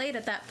on a plate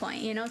at that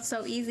point, you know. It's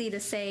so easy to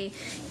say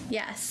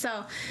yes.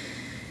 So,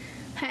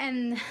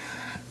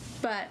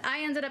 but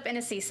I ended up in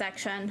a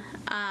C-section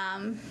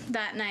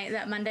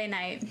that Monday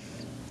night,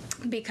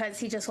 because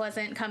he just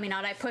wasn't coming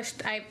out.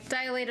 I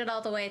dilated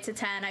all the way to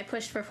 10. I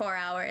pushed for 4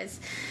 hours,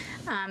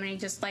 and he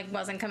just, like,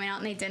 wasn't coming out,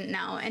 and they didn't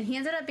know. And he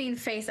ended up being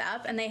face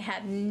up, and they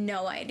had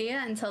no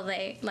idea until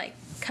they, like,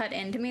 cut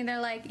into me.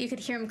 They're like, you could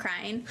hear him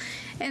crying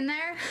in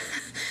there.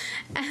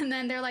 And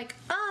then they're like,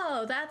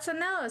 oh, that's a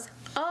nose.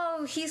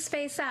 Oh, he's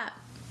face up.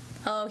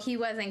 Oh, he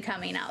wasn't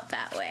coming out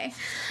that way.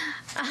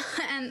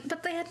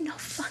 But they had no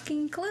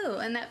fucking clue.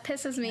 And that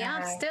pisses me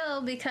off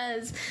still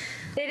because...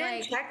 They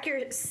didn't check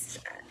your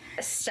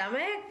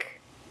stomach?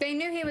 They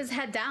knew he was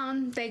head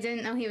down. They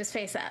didn't know he was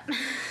face up.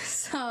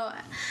 So,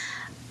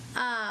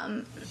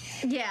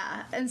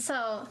 yeah. And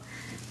so,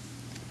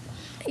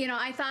 you know,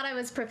 I thought I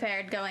was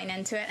prepared going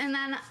into it. And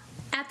then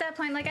at that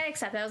point, like, I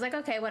accepted. I was like,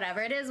 okay,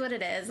 whatever. It is what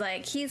it is.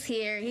 Like, he's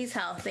here. He's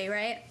healthy,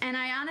 right? And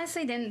I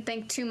honestly didn't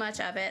think too much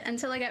of it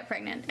until I got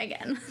pregnant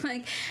again.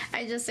 Like,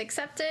 I just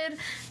accepted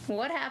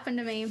what happened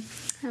to me.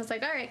 I was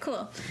like, all right,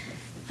 cool.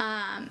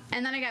 And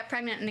then I got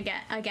pregnant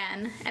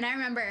again. And I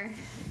remember...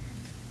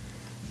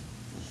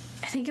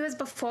 I think it was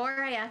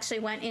before I actually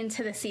went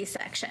into the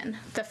C-section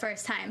the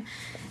first time.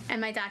 And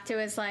my doctor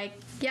was like,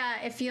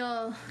 yeah, if you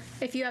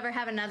ever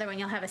have another one,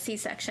 you'll have a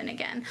C-section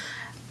again.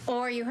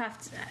 Or you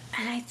have to,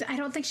 and I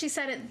don't think she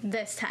said it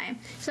this time.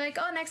 She's like,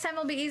 oh, next time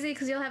will be easy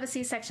because you'll have a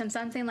C-section,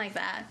 something like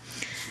that.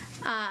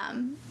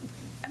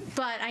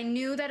 But I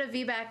knew that a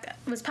VBAC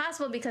was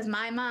possible because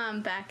my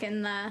mom back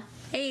in the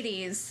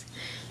 80s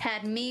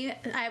had me,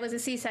 I was a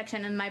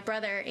C-section, and my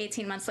brother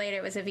 18 months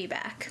later was a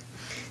VBAC.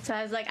 So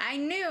I was like, I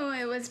knew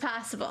it was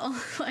possible.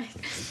 Like,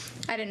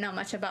 I didn't know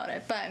much about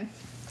it, but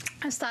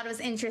I just thought it was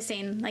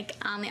interesting, like,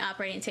 on the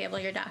operating table,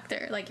 your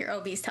doctor, like, your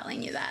OB's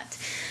telling you that.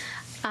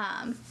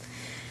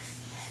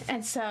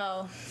 And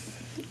so,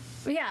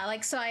 yeah,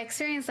 like, so I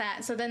experienced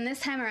that. So then this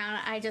time around,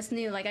 I just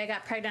knew, like, I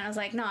got pregnant. I was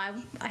like, no,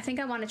 I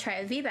think I want to try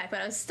a VBAC, but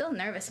I was still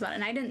nervous about it,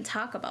 and I didn't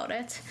talk about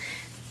it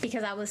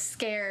because I was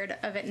scared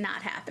of it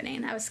not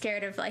happening. I was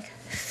scared of, like,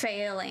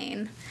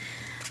 failing.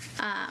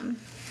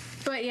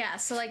 But yeah,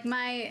 so like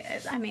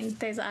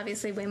there's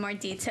obviously way more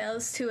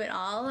details to it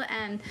all,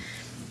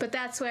 but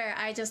that's where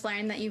I just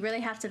learned that you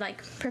really have to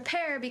like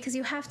prepare because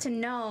you have to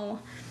know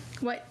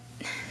what,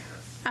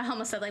 I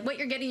almost said like what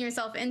you're getting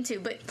yourself into,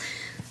 but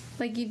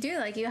like you do,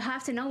 like you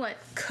have to know what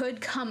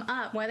could come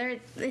up, whether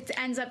it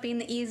ends up being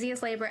the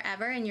easiest labor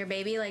ever and your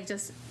baby like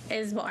just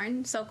is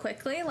born so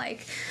quickly,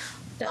 like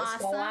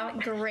awesome,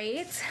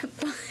 great,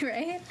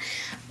 right?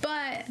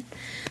 But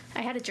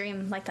I had a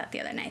dream like that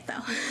the other night,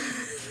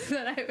 though,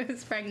 that I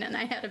was pregnant and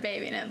I had a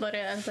baby, and it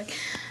literally, I was like,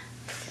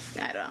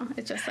 I don't know,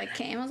 it just like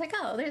came. I was like,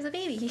 oh, there's a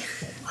baby.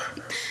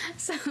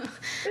 So,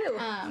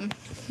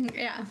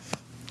 yeah.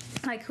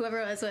 Like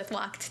whoever I was with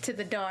walked to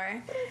the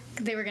door.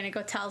 They were gonna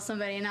go tell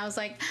somebody, and I was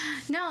like,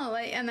 no.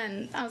 Like, and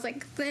then I was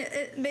like,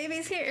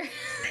 baby's here.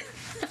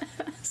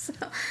 So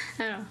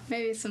I don't know,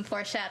 maybe some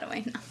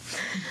foreshadowing.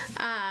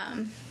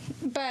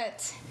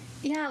 But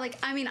yeah, like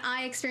I mean,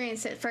 I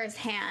experienced it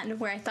firsthand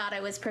where I thought I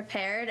was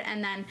prepared,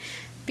 and then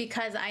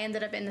because I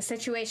ended up in the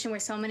situation where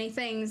so many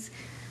things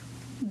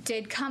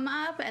did come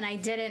up and I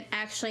didn't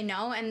actually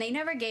know, and they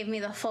never gave me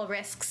the full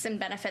risks and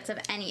benefits of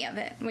any of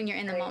it when you're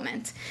in the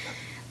moment.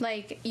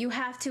 Like, you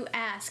have to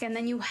ask, and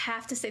then you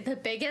have to say the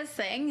biggest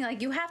thing,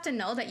 like, you have to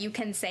know that you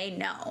can say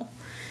no.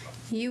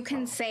 You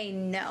can say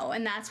no,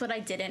 and that's what I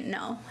didn't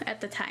know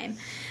at the time.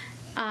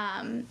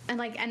 And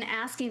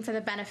asking for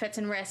the benefits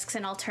and risks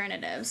and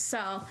alternatives.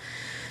 So,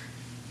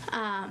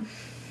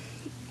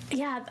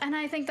 yeah, and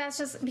I think that's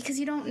just because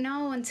you don't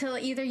know until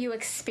either you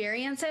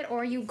experience it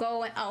or you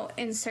go out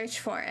and search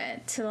for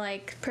it to,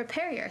 like,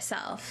 prepare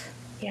yourself.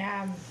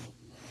 Yeah.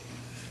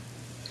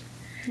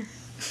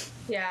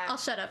 Yeah. I'll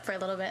shut up for a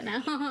little bit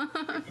now.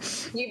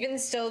 You've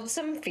instilled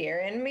some fear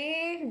in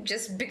me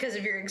just because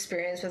of your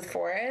experience with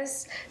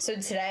Forrest. So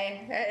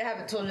today, I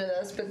haven't told you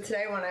this, but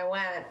today when I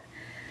went,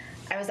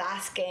 I was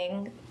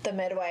asking the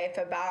midwife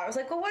about, I was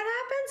like, well, what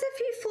happens if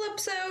he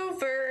flips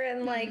over?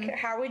 And, like,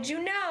 how would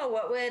you know?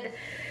 What would...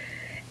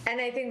 And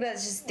I think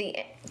that's just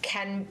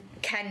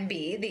can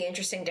be the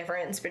interesting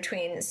difference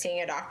between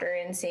seeing a doctor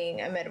and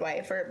seeing a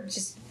midwife, or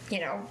just,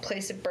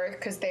 place of birth,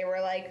 because they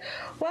were like,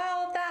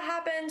 well, if that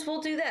happens,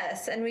 we'll do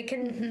this, and we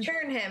can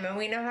turn him, and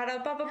we know how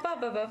to blah, blah, blah,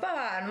 blah, blah,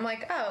 blah. And I'm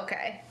like, oh,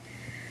 okay.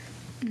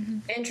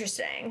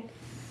 Interesting.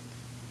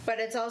 But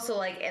it's also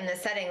like in the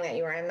setting that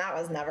you were in, that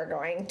was never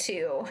going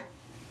to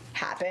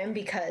happen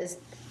because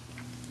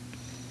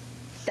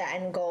the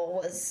end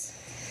goal was...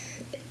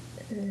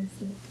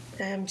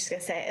 I'm just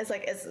gonna say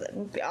it's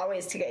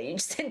always to get you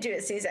just to do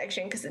a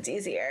C-section because it's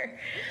easier,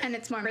 and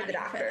it's more for money the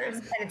doctors,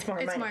 and it's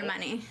more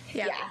money.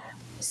 Yeah.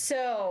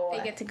 So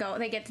they get to do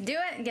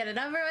it, get it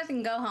over with,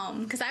 and go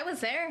home. Because I was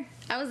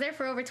there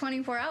for over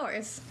 24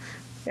 hours.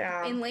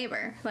 Yeah. In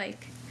labor,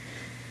 like,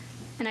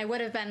 and I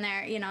would have been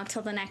there,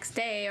 till the next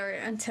day or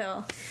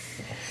until.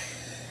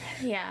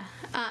 Yeah.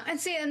 And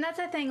that's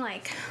the thing,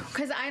 like,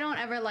 because I don't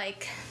ever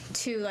like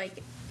to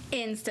like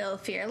instill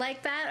fear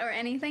like that or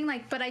anything,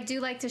 like, but I do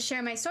like to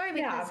share my story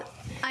because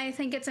I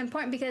think it's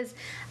important, because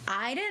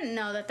I didn't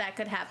know that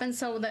could happen.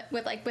 So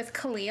with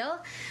Khalil,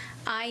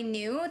 I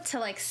knew to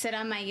like sit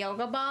on my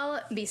yoga ball,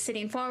 be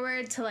sitting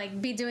forward, to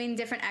like be doing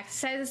different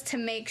exercises to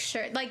make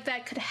sure like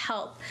that could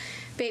help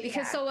baby,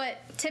 because so what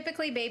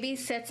typically baby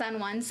sits on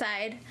one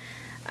side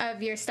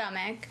of your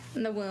stomach,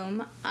 the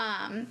womb,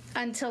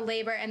 until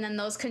labor, and then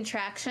those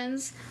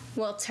contractions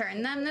will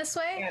turn them this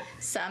way. Yeah.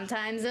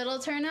 Sometimes it'll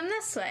turn them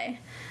this way.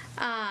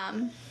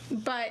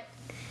 But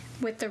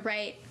with the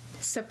right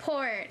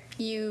support,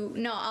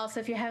 also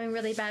if you're having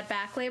really bad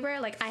back labor,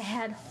 like I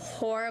had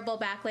horrible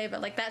back labor,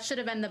 like that should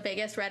have been the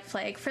biggest red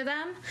flag for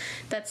them,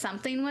 that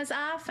something was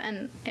off,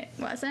 and it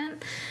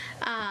wasn't.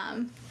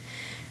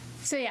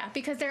 So yeah,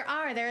 because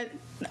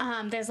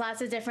there's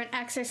lots of different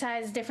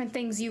exercises, different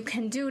things you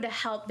can do to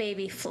help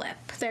baby flip.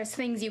 There's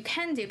things you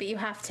can do, but you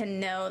have to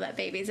know that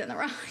baby's in the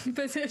wrong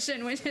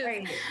position,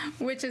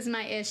 which is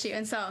my issue.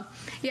 And so,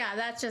 yeah,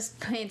 that just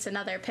paints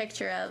another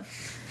picture of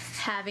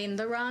having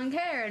the wrong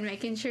care and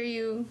making sure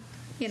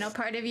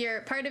part of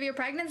your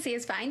pregnancy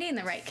is finding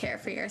the right care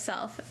for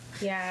yourself.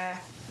 Yeah.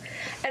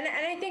 And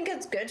I think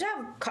it's good to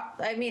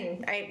have,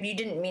 you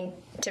didn't mean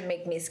to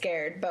make me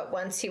scared, but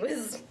once he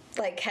was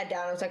like head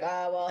down, I was like,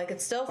 oh, well, I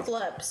could still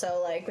flip,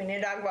 so like we need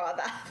to talk about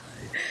that.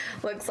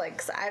 Looks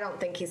like, I don't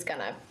think he's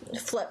gonna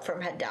flip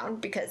from head down,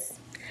 because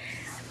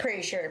I'm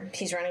pretty sure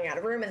he's running out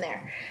of room in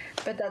there,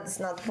 but that's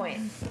not the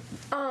point.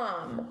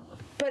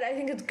 But I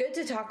think it's good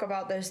to talk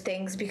about those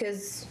things,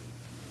 because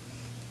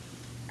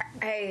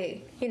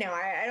I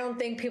don't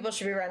think people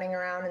should be running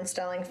around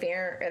instilling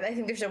fear. I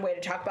think there's a way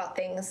to talk about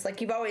things.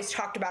 Like, you've always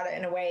talked about it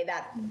in a way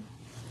that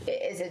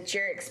it's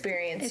your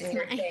experience and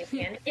your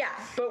thing. And yeah,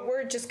 but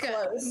we're just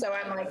close. So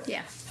I'm like,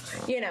 yeah,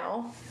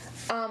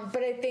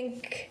 but I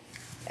think,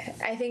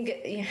 I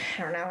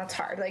don't know, it's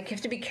hard. Like, you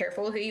have to be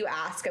careful who you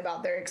ask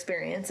about their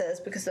experiences,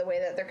 because the way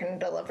that they're going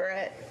to deliver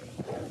it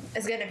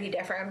is going to be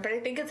different. But I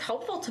think it's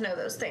helpful to know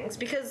those things,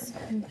 because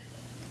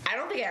I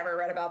don't think I ever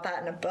read about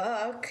that in a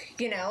book.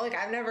 Like,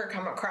 I've never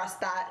come across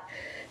that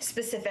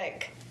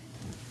specific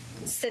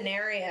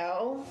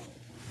scenario.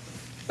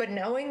 But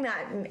knowing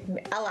that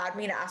allowed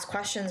me to ask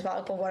questions about,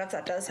 like, well, what if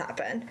that does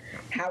happen?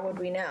 How would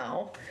we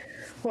know?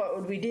 What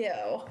would we do?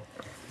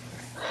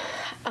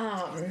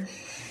 And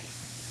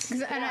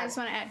I just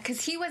want to add,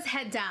 because he was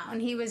head down.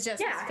 He was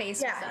just, his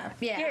face was up.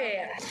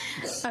 Yeah.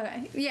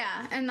 Okay.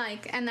 Yeah. And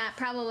that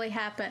probably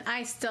happened.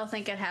 I still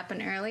think it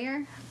happened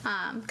earlier.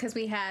 Because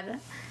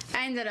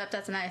I ended up,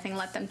 that's another thing,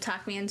 let them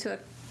talk me into an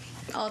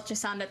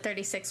ultrasound at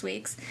 36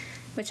 weeks,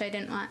 which I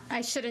didn't want.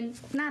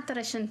 Not that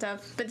I shouldn't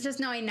have, but just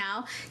knowing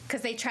now,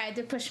 because they tried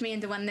to push me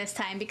into one this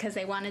time because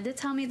they wanted to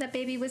tell me that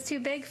baby was too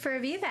big for a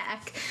VBAC.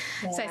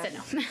 Yeah. So I said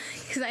no,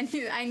 because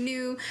I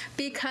knew,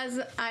 because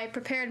I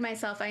prepared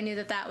myself, I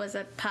knew that was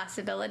a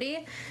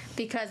possibility,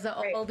 because the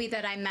OB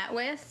that I met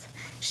with,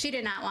 she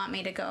did not want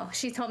me to go.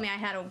 She told me I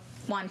had a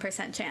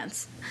 1%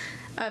 chance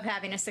of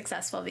having a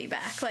successful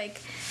VBAC.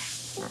 Like,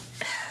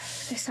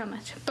 there's so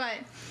much. But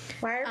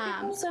why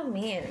are people so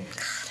mean?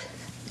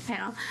 I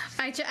know.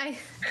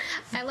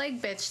 I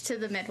like bitched to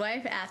the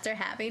midwife after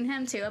having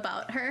him too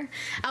about her.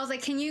 I was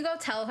like, can you go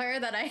tell her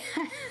that I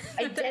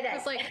did it? I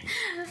was like,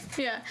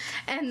 yeah.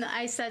 And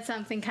I said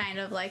something kind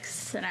of like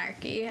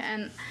snarky,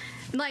 and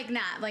like,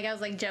 not like I was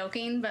like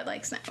joking, but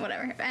like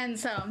whatever. And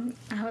so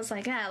I was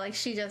like, yeah, like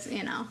she just,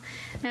 and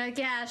they're like,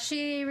 yeah,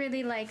 she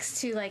really likes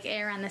to like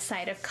err on the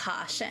side of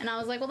caution. And I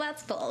was like, well,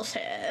 that's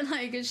bullshit.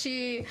 Like,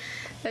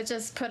 that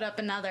just put up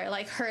another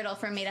like hurdle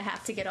for me to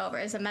have to get over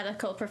as a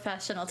medical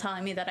professional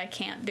telling me that I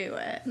can't do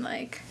it.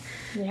 Like,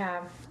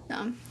 yeah.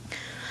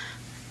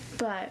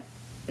 But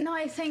no,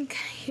 I think,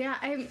 yeah,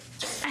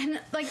 and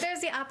like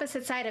there's the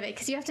opposite side of it,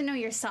 because you have to know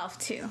yourself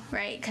too,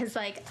 right? Because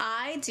like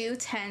I do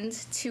tend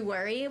to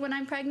worry when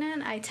I'm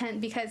pregnant.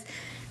 Because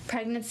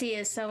pregnancy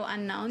is so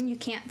unknown, you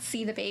can't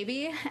see the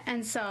baby,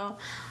 and so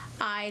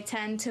I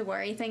tend to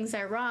worry things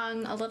are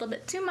wrong a little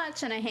bit too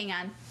much, and I hang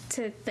on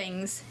to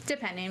things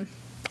depending.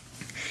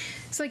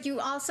 So like you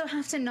also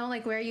have to know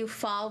like where you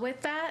fall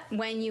with that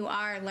when you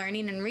are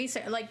learning and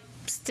research, like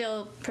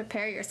still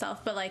prepare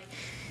yourself, but like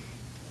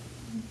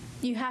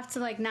you have to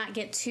like not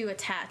get too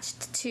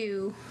attached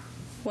to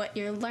what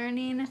you're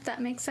learning, if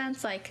that makes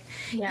sense. Like,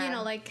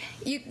 like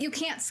you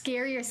can't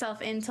scare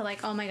yourself into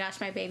like, oh my gosh,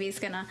 my baby's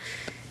gonna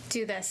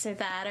do this or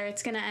that, or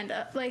it's gonna end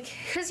up like,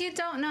 because you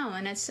don't know.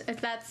 And that's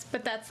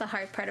the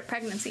hard part of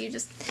pregnancy.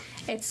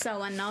 It's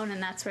so unknown,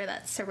 and that's where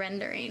that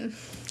surrendering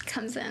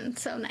comes in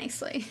so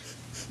nicely.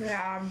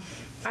 Yeah.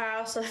 I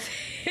also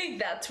think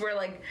that's where,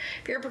 like,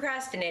 if you're a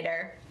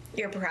procrastinator,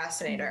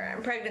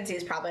 and pregnancy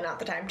is probably not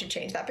the time to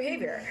change that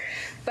behavior.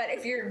 But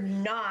if you're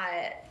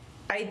not,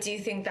 I do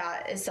think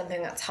that is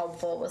something that's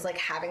helpful, was like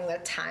having the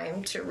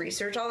time to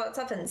research all that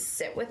stuff and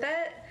sit with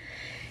it,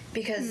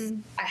 because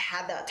I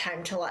had that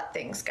time to let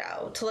things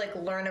go, to like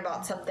learn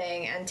about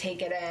something and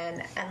take it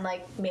in, and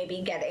like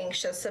maybe get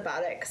anxious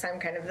about it, because I'm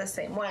kind of the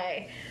same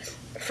way,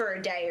 for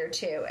a day or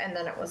two, and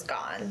then it was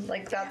gone.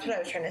 Like, that's what I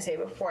was trying to say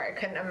before. I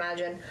couldn't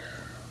imagine,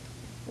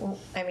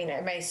 I mean,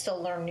 I may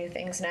still learn new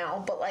things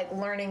now, but like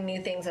learning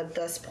new things at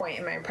this point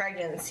in my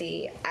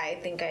pregnancy, I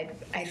think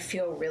I'd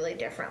feel really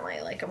differently.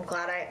 Like, I'm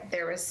glad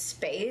there was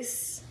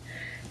space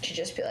to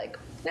just be like,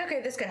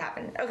 okay, this could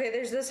happen. Okay,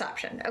 there's this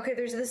option. Okay,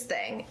 there's this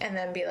thing. And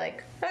then be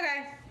like,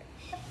 okay,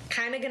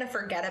 kind of going to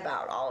forget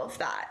about all of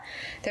that.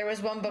 There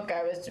was one book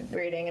I was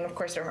reading, and of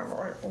course I don't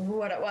remember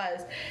what it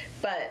was,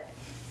 but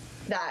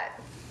that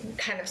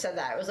kind of said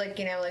that. It was like,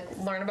 you know, like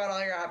learn about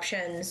all your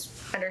options,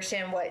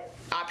 understand what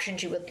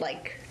options you would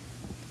like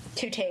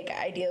to take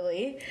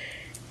ideally,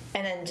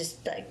 and then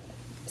just like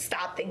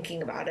stop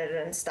thinking about it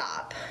and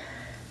stop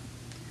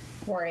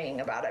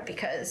worrying about it,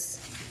 because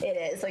it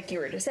is, like you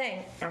were just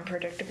saying,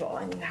 unpredictable,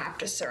 and you have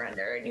to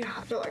surrender and you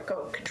have to let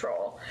go of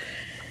control.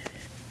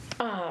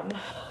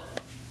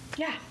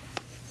 Yeah.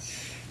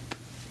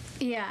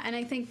 Yeah, and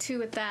I think too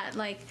with that,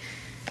 like,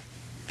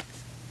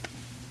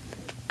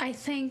 I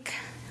think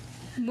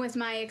with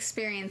my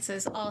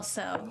experiences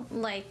also,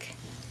 like,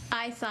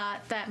 I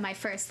thought that my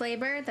first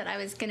labor, that I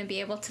was going to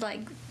be able to, like,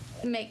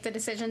 make the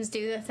decisions,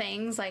 do the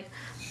things, like,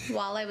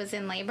 while I was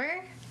in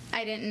labor.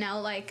 I didn't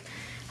know, like,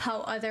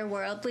 how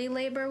otherworldly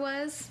labor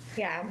was.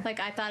 Yeah. Like,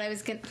 I thought I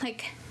was going to,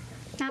 like,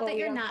 not that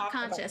you're not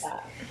conscious.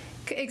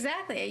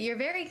 Exactly. You're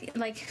very,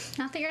 like,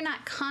 not that you're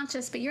not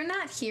conscious, but you're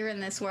not here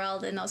in this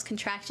world in those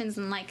contractions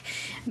and, like,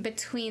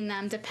 between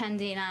them,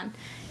 depending on,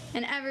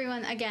 and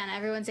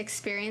everyone's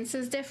experience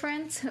is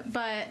different,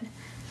 but,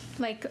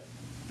 like,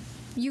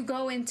 you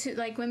go into,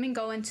 like, women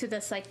go into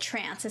this, like,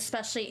 trance,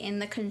 especially in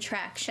the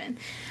contraction.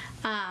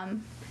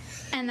 And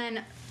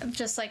then,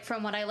 just, like,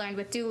 from what I learned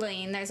with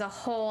douling, there's a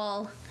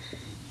whole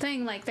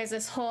thing, like, there's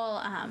this whole,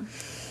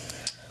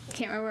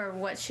 can't remember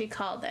what she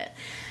called it,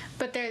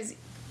 but there's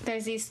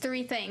these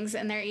three things,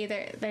 and they're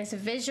either, there's a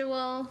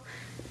visual,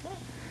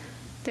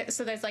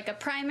 so there's like a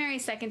primary,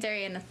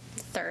 secondary, and a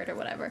third or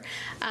whatever,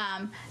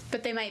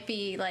 but they might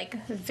be like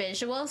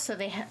visual, so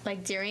they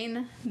like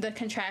during the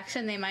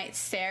contraction they might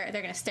they're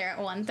going to stare at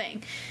one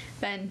thing.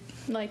 Then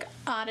like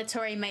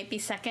auditory might be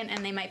second,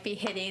 and they might be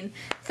hitting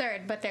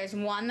third, but there's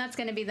one that's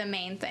going to be the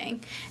main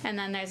thing, and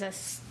then there's a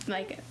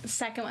like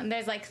second one.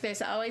 There's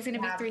always going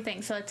to be three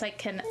things, so it's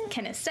like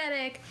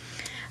kinesthetic,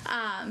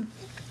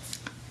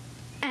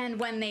 and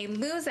when they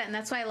lose it, and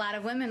that's why a lot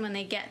of women, when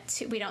they get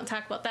to, we don't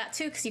talk about that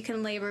too, because you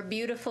can labor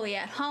beautifully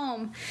at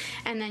home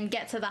and then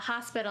get to the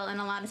hospital, and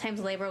a lot of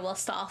times labor will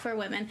stall for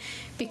women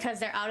because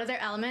they're out of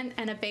their element,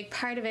 and a big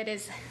part of it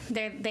is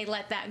they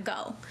let that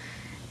go.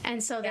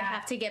 And so they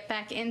have to get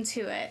back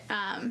into it.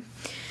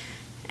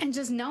 And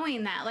just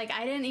knowing that, like,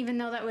 I didn't even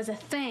know that was a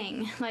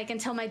thing, like,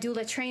 until my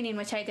doula training,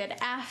 which I did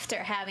after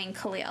having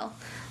Khalil.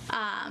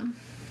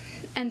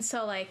 And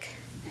so, like,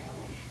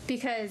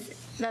 because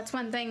that's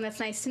one thing that's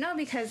nice to know,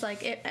 because,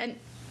 like,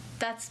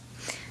 that's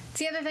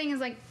the other thing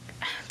is, like,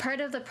 part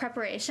of the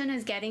preparation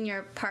is getting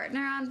your partner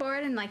on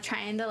board and, like,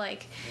 trying to,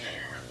 like,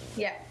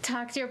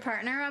 talk to your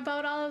partner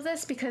about all of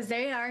this, because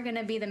they are going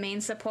to be the main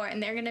support,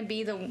 and they're going to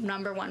be the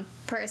number one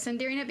person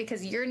during it,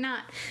 because you're not,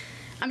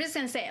 I'm just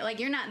going to say it, like,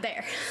 you're not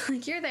there.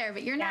 Like, you're there,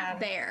 but you're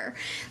not there.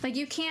 Like,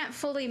 you can't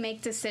fully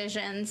make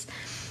decisions.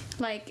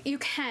 Like, you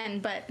can,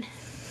 but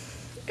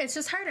it's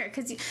just harder,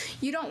 because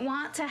you don't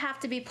want to have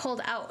to be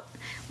pulled out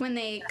when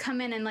they come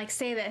in and, like,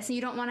 say this.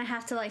 You don't want to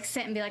have to, like,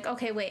 sit and be like,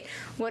 okay, wait,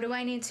 what do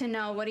I need to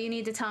know? What do you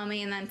need to tell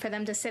me? And then for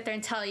them to sit there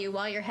and tell you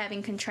while you're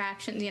having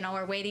contractions, you know,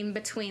 or waiting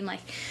between, like,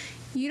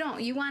 you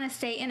want to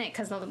stay in it,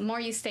 because the more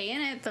you stay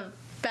in it, the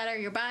better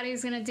your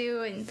body's going to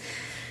do. And,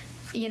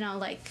 you know,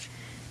 like,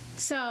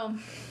 so,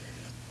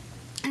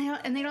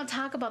 and they don't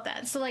talk about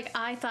that. So, like,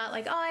 I thought,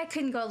 like, oh, I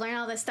couldn't go learn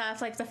all this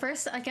stuff. Like, the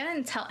first, like, I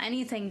didn't tell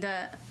anything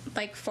to,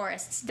 like,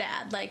 Forrest's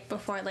dad, like,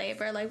 before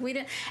labor. Like, we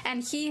didn't,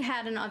 and he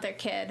had another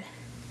kid.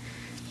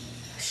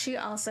 She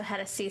also had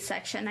a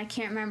C-section. I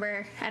can't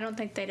remember. I don't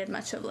think they did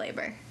much of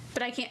labor.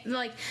 But I can't,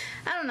 like,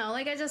 I don't know.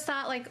 Like, I just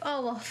thought, like,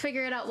 oh, we'll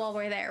figure it out while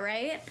we're there,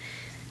 right?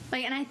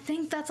 Like, and I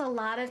think that's a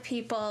lot of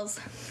people's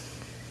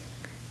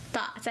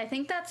thoughts. I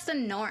think that's the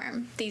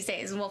norm these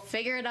days. We'll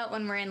figure it out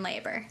when we're in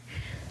labor.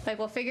 Like,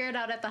 we'll figure it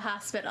out at the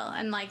hospital,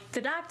 and, like,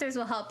 the doctors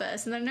will help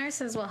us, and the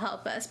nurses will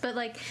help us, but,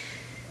 like,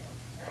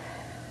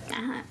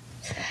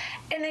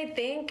 And I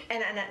think,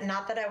 and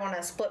not that I want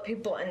to split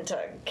people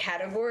into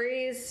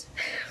categories,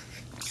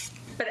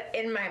 but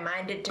in my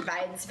mind it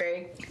divides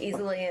very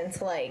easily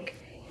into, like,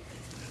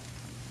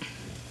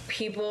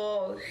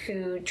 people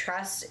who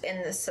trust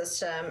in the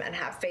system and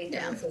have faith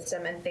in the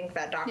system and think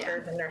that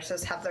doctors and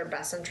nurses have their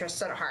best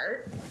interests at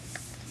heart,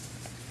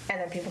 and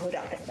then people who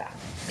don't think that.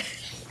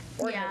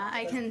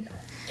 I can.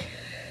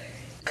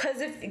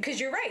 Because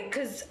you're right.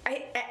 Because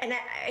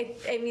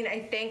I mean,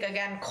 I think,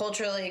 again,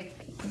 culturally,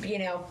 you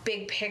know,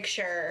 big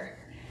picture,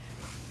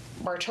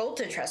 we're told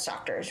to trust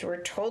doctors.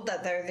 We're told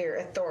that they're their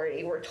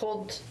authority. We're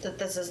told that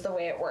this is the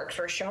way it works.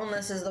 We're shown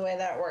this is the way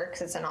that it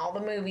works. It's in all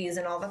the movies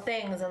and all the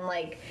things. And,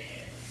 like,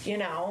 you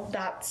know,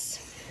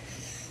 that's,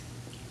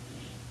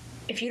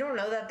 if you don't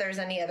know that there's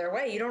any other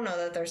way, you don't know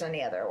that there's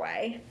any other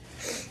way,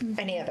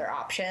 any other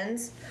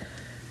options.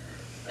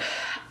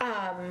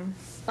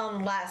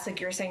 Unless, like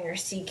you were saying, you're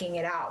seeking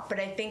it out. But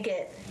I think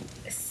it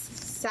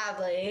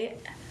sadly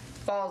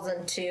falls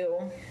into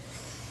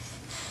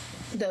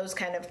those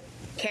kind of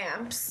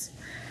camps.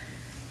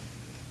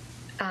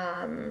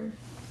 I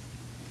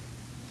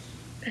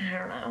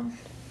don't know.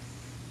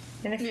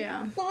 And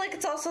if well, like,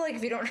 it's also like,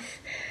 if you don't,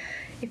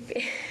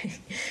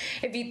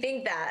 if you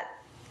think that,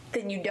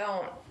 then you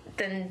don't,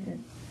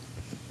 then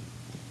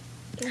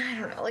I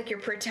don't know, like you're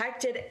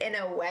protected in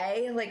a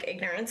way, like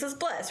ignorance is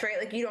bliss, right?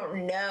 Like you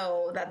don't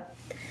know that,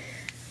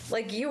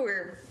 like you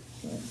were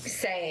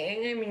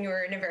saying, I mean, you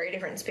were in a very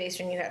different space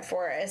when you had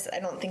Forrest. I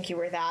don't think you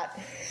were that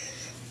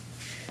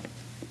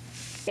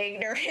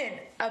ignorant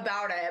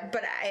about it,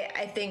 but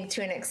I think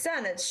to an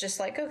extent it's just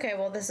like, okay,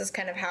 well, this is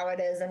kind of how it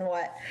is, and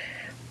what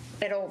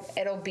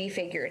it'll be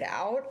figured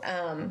out.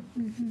 And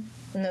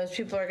those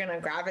people are going to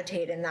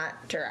gravitate in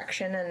that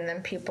direction, and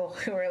then people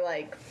who are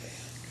like,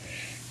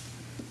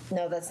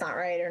 no, that's not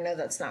right, or no,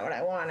 that's not what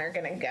I want, are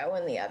going to go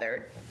in the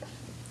other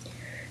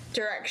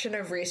direction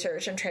of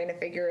research and trying to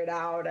figure it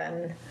out.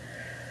 And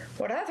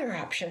what other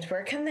options?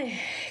 Where can they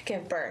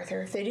give birth?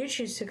 Or if they do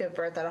choose to give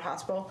birth at a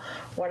hospital,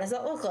 what does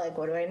that look like?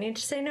 What do I need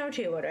to say no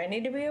to? What do I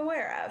need to be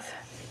aware of?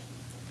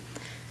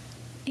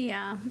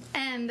 Yeah,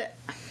 and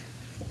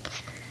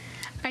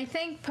I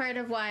think part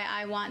of why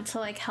I want to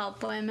like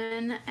help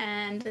women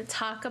and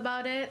talk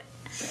about it,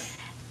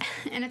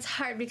 and it's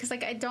hard because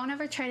like I don't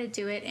ever try to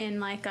do it in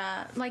like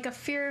a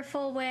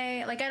fearful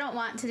way. Like I don't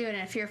want to do it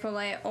in a fearful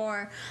way,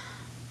 or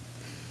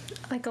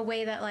like a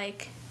way that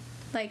like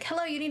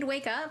hello, you need to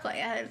wake up. Like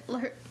I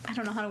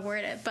don't know how to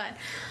word it, but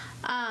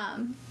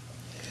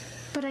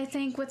I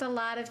think with a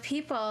lot of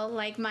people,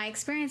 like my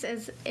experience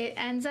is it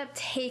ends up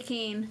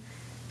taking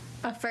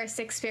a first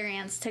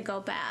experience to go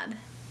bad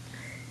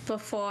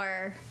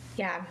before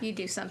you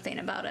do something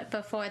about it,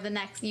 before the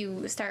next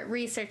you start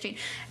researching.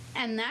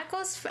 And that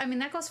goes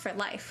for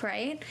life,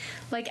 right?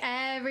 Like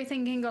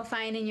everything can go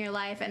fine in your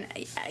life, and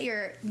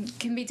you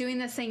can be doing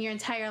this thing your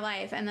entire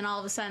life, and then all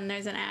of a sudden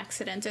there's an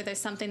accident or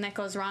there's something that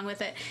goes wrong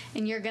with it,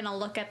 and you're gonna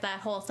look at that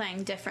whole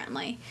thing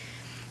differently.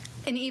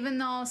 And even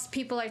though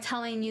people are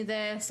telling you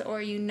this,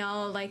 or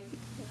like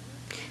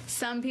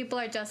some people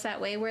are just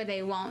that way where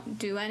they won't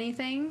do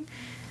anything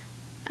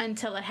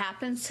until it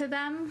happens to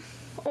them,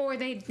 or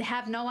they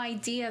have no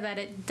idea that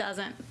it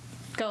doesn't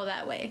go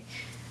that way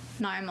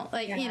normal,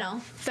 like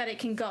that it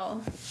can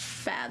go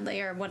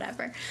badly or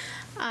whatever.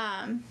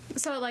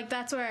 So like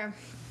that's where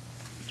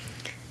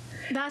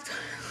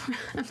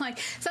I'm like,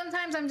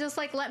 sometimes I'm just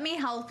like, let me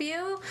help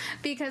you,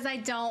 because I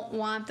don't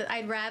want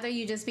I'd rather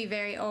you just be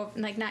very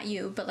like, not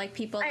you, but like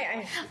people,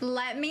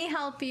 let me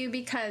help you,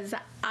 because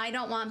I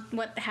don't want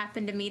what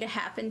happened to me to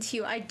happen to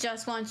you. I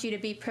just want you to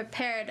be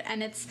prepared.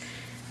 And it's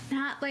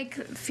not like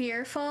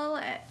fearful,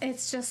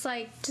 it's just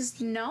like,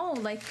 just know,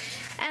 like,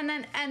 and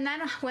then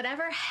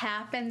whatever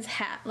happens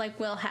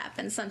will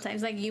happen.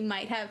 Sometimes like you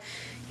might have,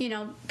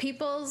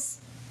 people's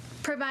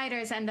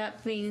providers end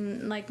up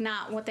being like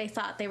not what they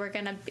thought they were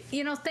gonna be.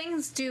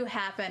 Things do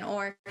happen,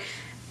 or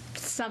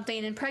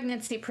something in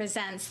pregnancy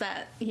presents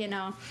that you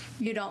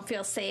don't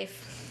feel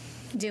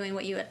safe doing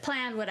what you had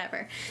planned,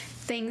 whatever.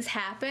 Things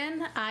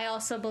happen. I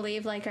also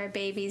believe like our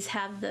babies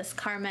have this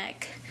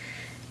karmic,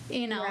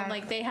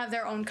 like they have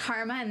their own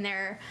karma, and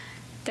they're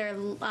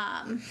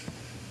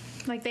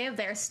like they have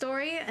their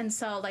story. And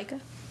so like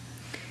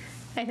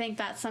I think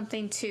that's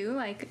something too,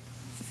 like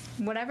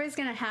whatever's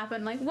gonna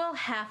happen like will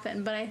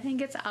happen, but I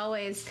think it's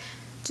always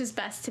just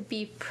best to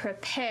be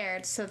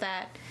prepared so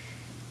that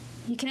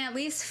you can at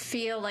least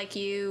feel like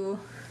you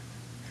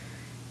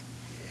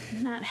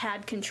not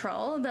had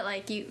control, but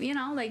like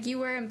like you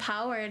were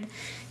empowered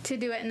to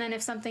do it. And then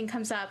if something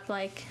comes up,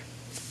 like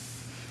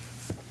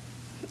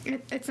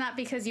it's not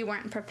because you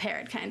weren't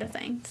prepared, kind of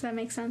thing. Does that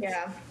make sense?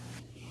 Yeah.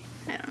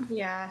 I don't know.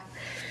 Yeah.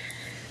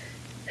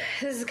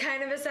 This is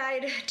kind of a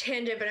side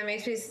tangent, but it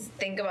makes me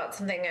think about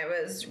something I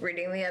was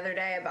reading the other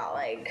day about,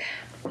 like,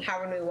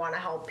 how when we want to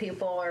help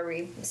people or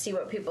we see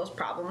what people's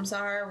problems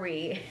are,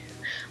 we,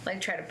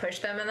 like, try to push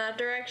them in that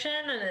direction,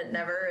 and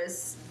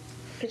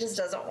it just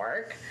doesn't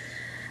work.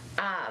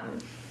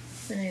 And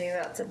I think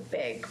that's a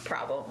big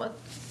problem with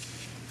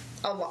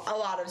a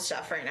lot of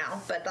stuff right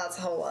now, but that's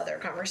a whole other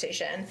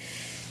conversation.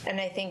 And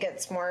I think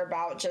it's more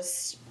about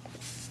just,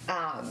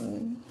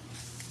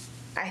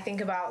 I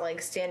think about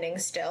like standing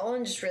still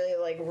and just really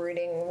like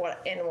rooting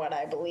what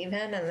I believe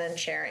in, and then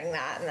sharing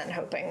that, and then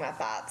hoping that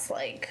that's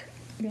like,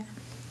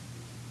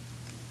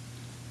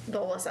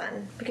 they'll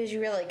listen, because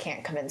you really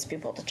can't convince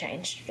people to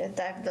change.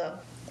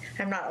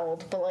 I'm not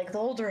old, but like the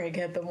older I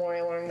get, the more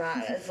I learn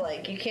that it's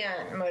like you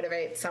can't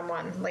motivate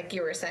someone, like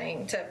you were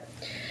saying, to.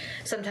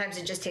 Sometimes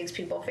it just takes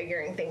people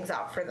figuring things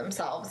out for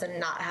themselves and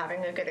not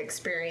having a good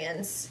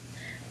experience,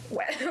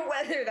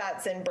 whether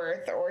that's in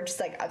birth or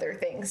just like other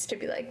things, to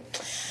be like,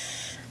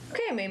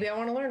 okay, maybe I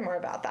want to learn more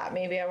about that.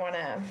 Maybe I want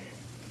to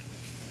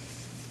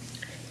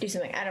do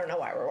something. I don't know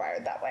why we're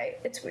wired that way.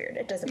 It's weird.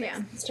 It doesn't make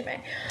sense to me.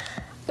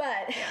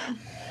 But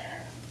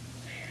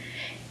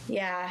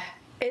yeah,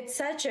 it's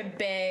such a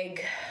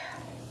big...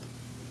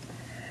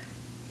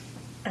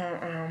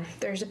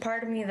 there's a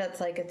part of me that's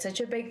like, it's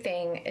such a big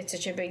thing, it's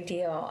such a big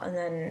deal, and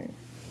then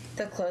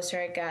the closer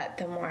I get,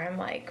 the more I'm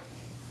like,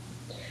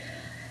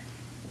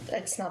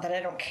 it's not that I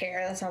don't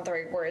care, that's not the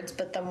right words,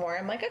 but the more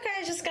I'm like, okay,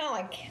 it's just gonna,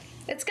 like,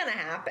 it's gonna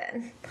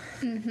happen.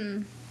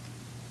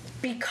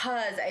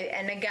 because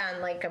and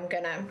again, like, I'm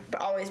gonna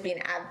always be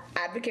an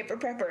advocate for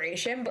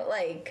preparation, but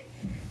like,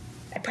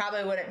 I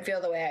probably wouldn't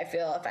feel the way I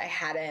feel if I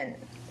hadn't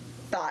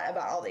thought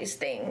about all these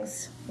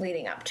things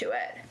leading up to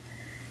it.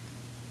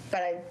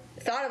 But I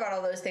thought about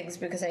all those things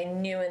because I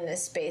knew in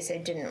this space I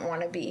didn't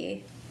want to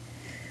be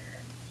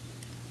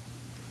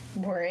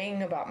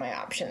worrying about my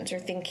options or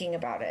thinking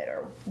about it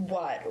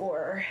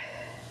or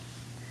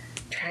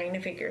trying to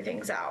figure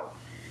things out.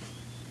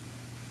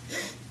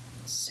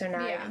 So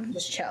now I can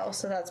just chill.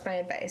 So that's my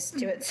advice.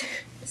 Do it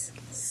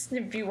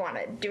if you want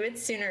it. Do it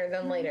sooner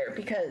than later,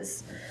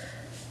 because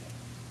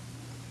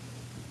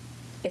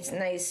it's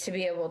nice to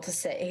be able to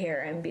sit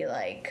here and be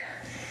like,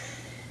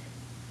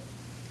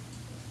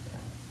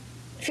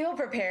 feel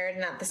prepared,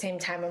 and at the same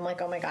time I'm like,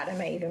 oh my god,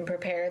 am I even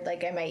prepared?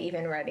 Like, am I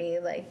even ready?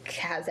 Like,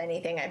 has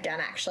anything I've done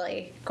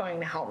actually going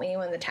to help me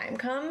when the time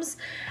comes?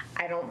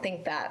 I don't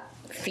think that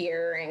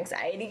fear or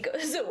anxiety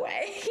goes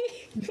away.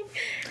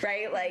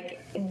 Right?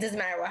 Like, it doesn't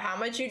matter how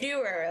much you do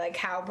or like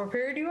how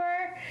prepared you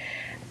are.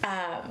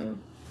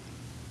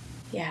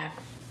 Yeah,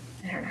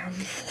 I don't know.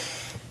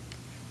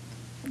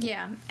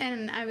 Yeah,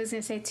 and I was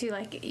gonna say too,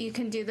 like, you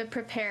can do the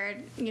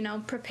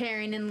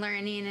preparing and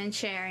learning and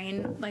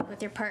sharing, like,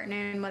 with your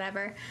partner and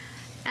whatever,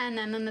 and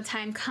then when the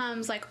time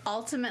comes, like,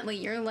 ultimately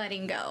you're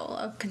letting go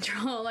of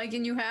control, like,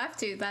 and you have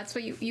to. That's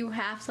what you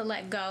have to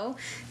let go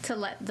to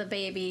let the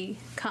baby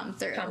come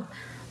through,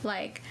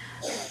 like,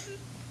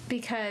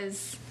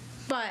 because,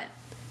 but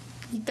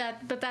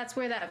that's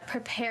where that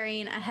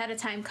preparing ahead of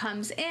time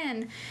comes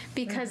in,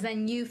 because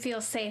then you feel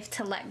safe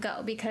to let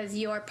go because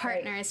your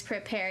partner is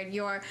prepared.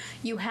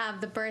 You have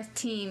the birth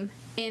team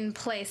in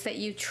place that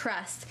you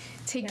trust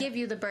to give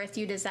you the birth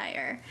you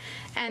desire.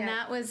 And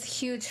that was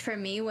huge for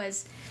me.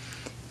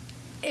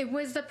 It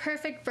was the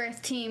perfect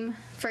birth team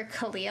for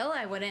Khalil.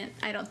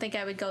 I don't think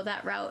I would go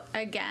that route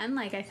again.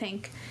 Like, I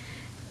think,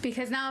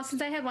 because now,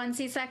 since I had one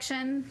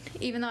C-section,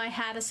 even though I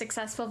had a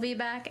successful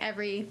VBAC,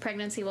 every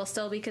pregnancy will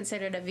still be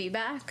considered a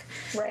VBAC.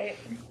 Right.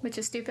 Which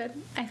is stupid,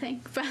 I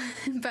think.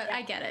 But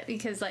I get it,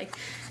 because, like,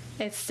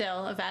 it's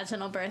still a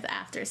vaginal birth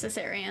after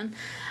cesarean.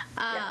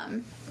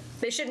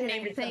 They should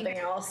name it something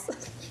else.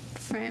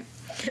 Right.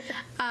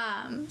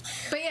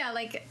 But yeah,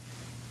 like,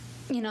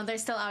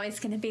 there's still always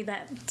going to be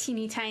that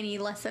teeny tiny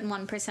less than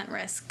 1%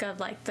 risk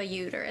of, like, the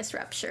uterus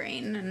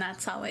rupturing, and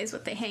that's always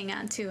what they hang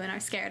on to and are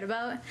scared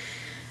about.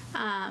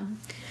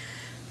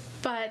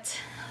 But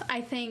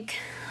I think,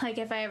 like,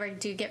 if I ever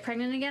do get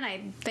pregnant again,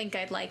 I think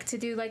I'd like to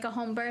do, like, a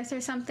home birth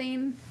or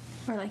something,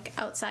 or, like,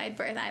 outside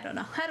birth. I don't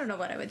know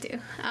what I would do.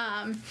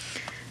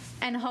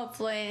 And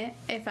hopefully,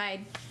 if I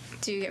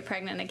do get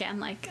pregnant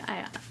again, like,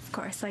 of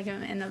course, like,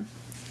 I'm in a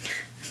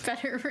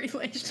better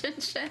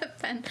relationship,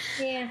 and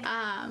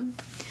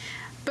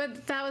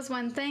but that was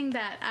one thing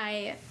that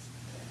I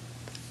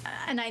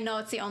know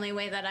it's the only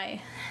way that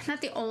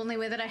not the only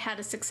way that I had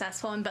a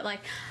successful one, but,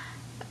 like,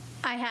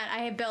 I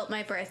had built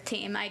my birth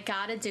team. I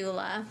got a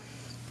doula.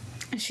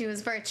 She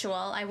was virtual.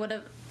 I would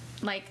have,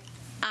 like,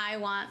 I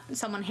want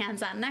someone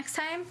hands-on next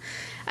time,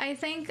 I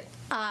think.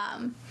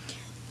 I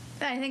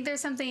think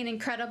there's something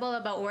incredible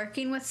about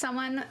working with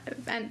someone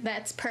and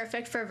that's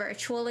perfect for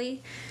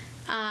virtually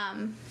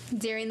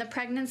during the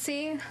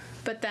pregnancy.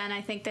 But then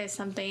I think there's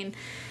something,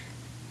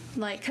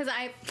 like, because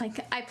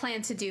I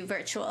plan to do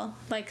virtual,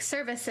 like,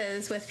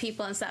 services with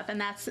people and stuff,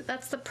 and that's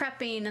the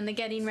prepping and the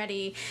getting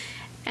ready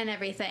and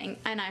everything,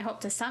 and I hope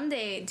to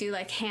someday do,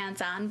 like,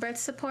 hands-on birth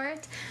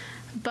support,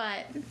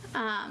 but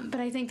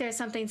I think there's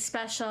something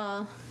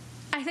special.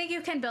 I think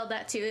you can build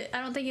that too. I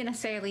don't think you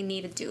necessarily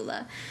need a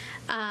doula,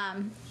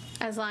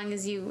 as long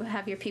as you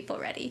have your people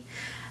ready.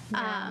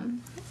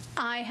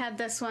 I had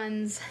this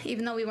one's,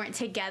 even though we weren't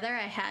together,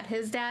 I had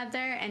his dad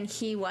there, and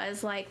he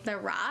was, like, the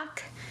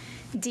rock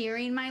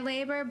during my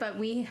labor, but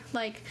we,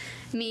 like,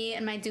 me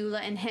and my doula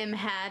and him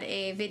had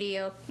a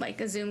video, like,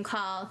 a Zoom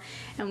call,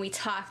 and we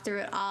talked through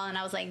it all, and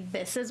I was like,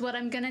 this is what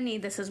I'm gonna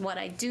need, this is what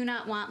I do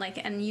not want, like,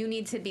 and you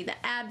need to be the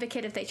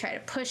advocate if they try to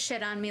push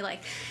shit on me,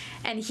 like,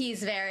 and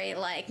he's very,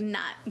 like,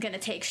 not gonna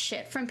take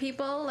shit from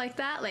people like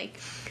that, like,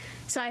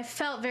 so I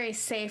felt very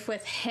safe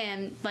with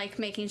him, like,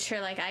 making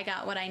sure, like, I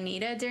got what I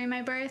needed during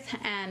my birth,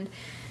 and,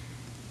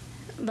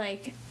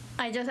 like,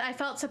 I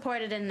felt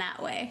supported in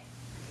that way.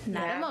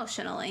 Not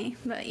emotionally,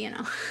 but,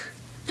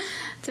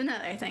 it's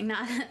another thing.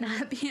 Not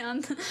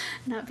beyond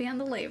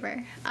the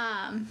labor.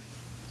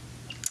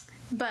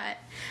 But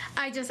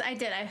I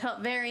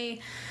felt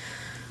very,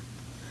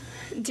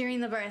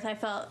 during the birth, I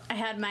felt I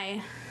had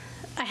my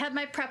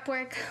prep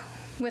work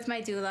with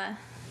my doula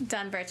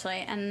done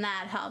virtually, and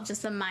that helped,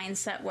 just the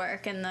mindset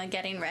work and the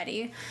getting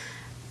ready.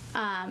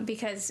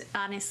 Because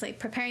honestly,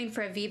 preparing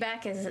for a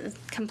VBAC is a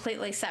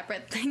completely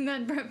separate thing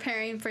than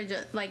preparing for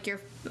just, like, your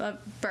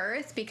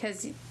birth,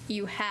 because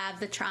you have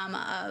the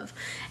trauma of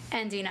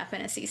ending up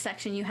in a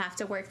C-section. You have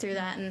to work through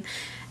that, and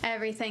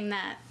everything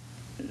that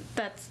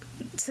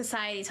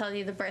society tells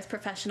you, the birth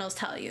professionals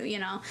tell you,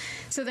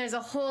 So there's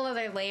a whole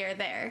other layer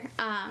there.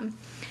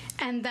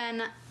 And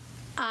then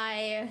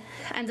I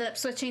ended up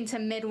switching to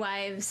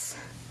midwives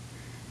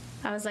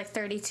I was like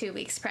 32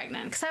 weeks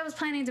pregnant, because I was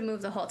planning to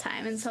move the whole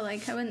time, and so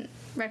like I wouldn't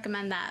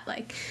recommend that.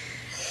 Like,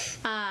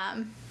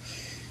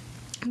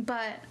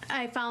 but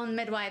I found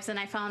midwives and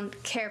I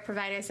found care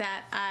providers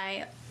that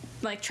I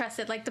like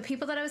trusted. Like the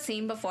people that I was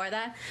seeing before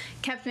that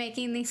kept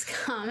making these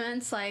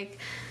comments like,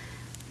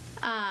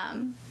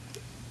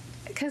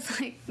 because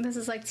like this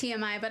is like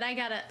TMI, but I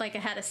got I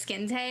had a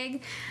skin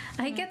tag.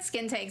 I get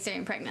skin tags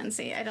during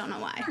pregnancy. I don't know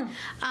why.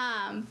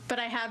 But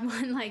I had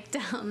one like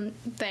down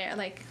there,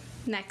 like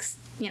next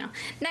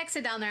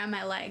to down there on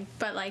my leg.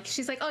 But like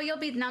she's like, oh, you'll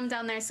be numb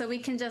down there, so we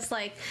can just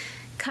like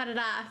cut it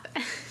off.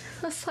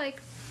 I was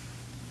like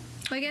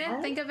I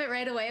didn't think of it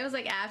right away. It was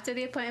like after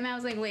the appointment. I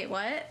was like, wait,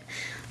 what?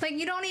 Like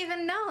you don't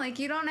even know. Like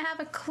you don't have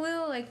a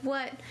clue. Like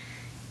what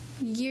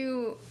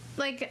you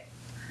like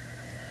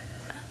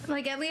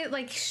at least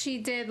like she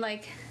did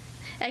like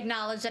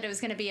acknowledge that it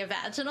was going to be a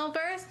vaginal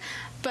birth,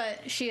 but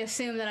she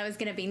assumed that I was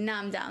going to be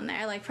numb down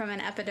there, like from an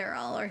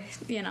epidural or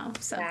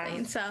something.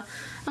 Yeah. So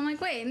I'm like,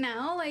 wait,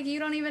 no, like you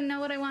don't even know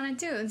what I want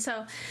to do. And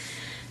so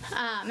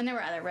and there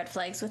were other red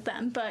flags with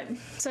them, but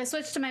so I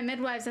switched to my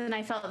midwives and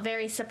I felt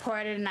very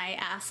supported, and I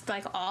asked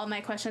like all my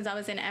questions. I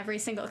was in every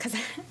single, because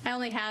I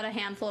only had a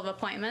handful of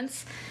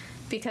appointments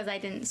because I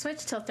didn't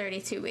switch till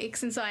 32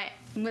 weeks. And so I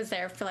was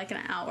there for like an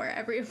hour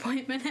every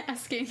appointment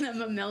asking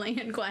them a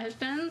million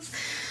questions.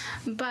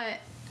 But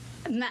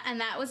and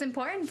that was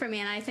important for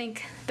me, and I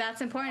think that's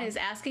important, is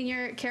asking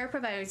your care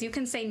providers. You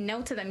can say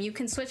no to them. You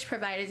can switch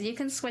providers. You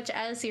can switch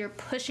as you're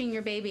pushing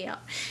your baby out.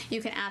 You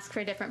can ask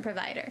for a different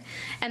provider.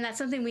 And that's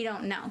something we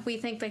don't know. We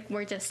think like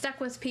we're just stuck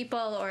with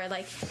people, or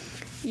like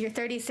you're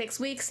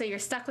 36 weeks, so you're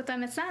stuck with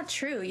them. It's not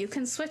true. You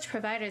can switch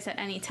providers at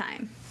any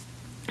time.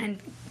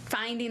 And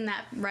finding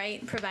that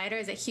right provider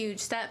is a huge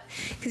step,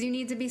 because you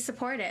need to be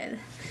supported.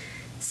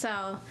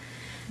 So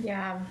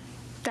yeah,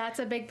 that's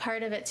a big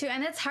part of it too.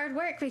 And it's hard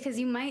work, because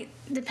you might,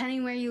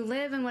 depending where you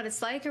live and what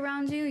it's like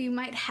around you, you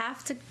might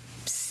have to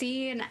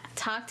see and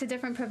talk to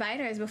different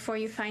providers before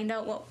you find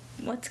out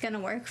what's going to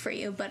work for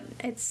you. But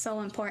it's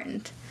so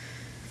important.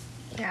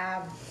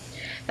 Yeah,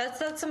 that's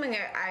something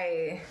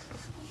I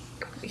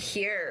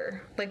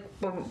hear, like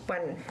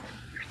when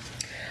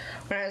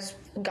I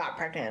got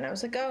pregnant, I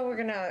was like, oh, we're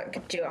gonna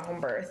do a home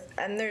birth.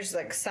 And there's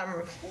like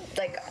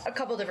a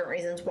couple different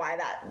reasons why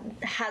that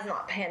has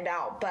not panned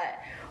out. But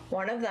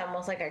one of them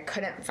was like I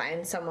couldn't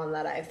find someone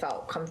that I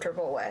felt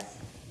comfortable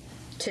with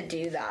to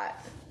do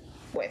that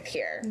with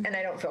here. And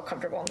I don't feel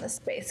comfortable in this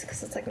space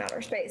because it's like not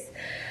our space.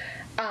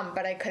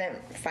 But I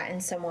couldn't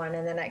find someone.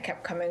 And then I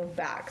kept coming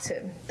back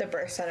to the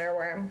birth center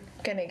where I'm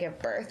gonna give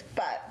birth.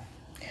 But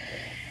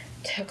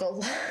took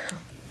a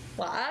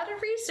lot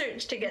of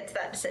research to get to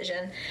that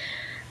decision.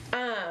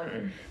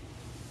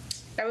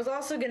 I was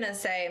also gonna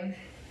say,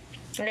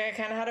 like, I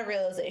kind of had a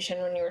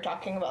realization when you were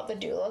talking about the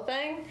doula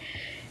thing,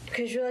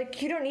 because you're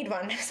like, you don't need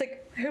one. I was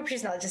like, I hope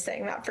she's not just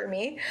saying that for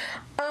me.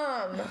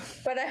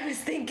 But I was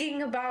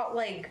thinking about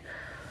like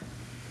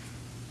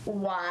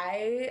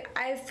why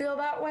I feel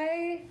that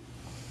way,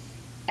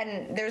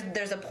 and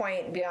there's a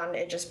point beyond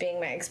it just being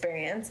my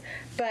experience.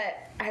 But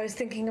I was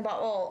thinking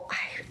about, well,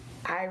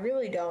 I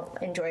really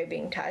don't enjoy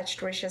being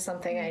touched, which is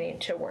something I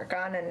need to work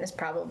on, and is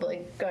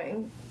probably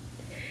going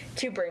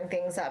to bring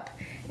things up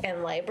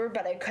in labor.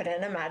 But I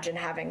couldn't imagine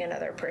having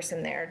another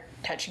person there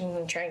touching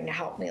me, trying to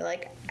help me.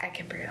 Like, I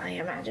can barely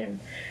imagine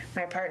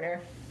my partner,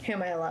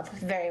 whom I love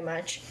very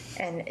much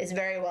and is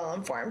very well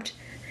informed.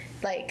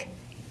 Like,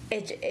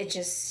 it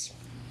just,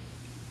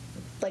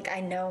 like, I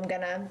know I'm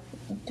gonna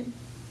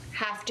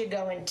have to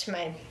go into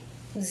my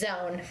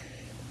zone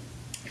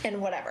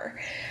and whatever.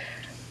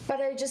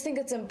 But I just think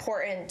it's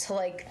important to,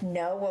 like,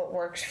 know what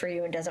works for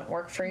you and doesn't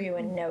work for you,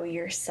 and know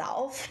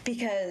yourself,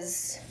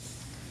 because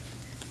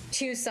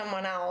to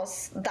someone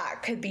else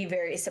that could be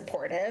very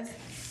supportive,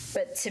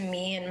 but to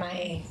me and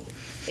my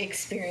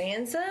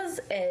experiences,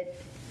 it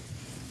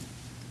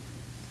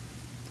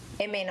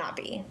may not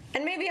be.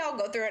 And maybe I'll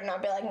go through it and I'll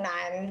be like, nah,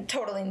 I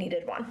totally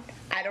needed one.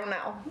 I don't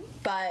know.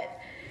 But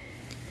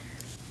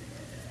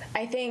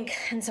I think,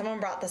 and someone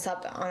brought this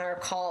up on our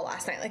call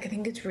last night, like, I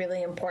think it's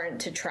really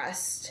important to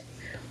trust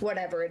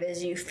whatever it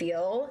is you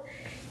feel,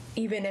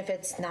 even if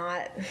it's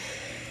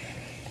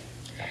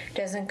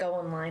doesn't go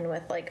in line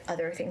with like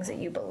other things that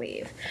you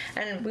believe.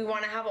 And we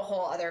want to have a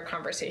whole other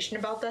conversation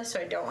about this, so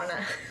I don't want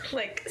to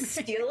like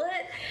steal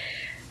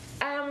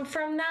it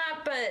from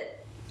that.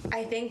 But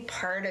I think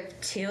part of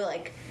too,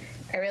 like,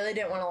 I really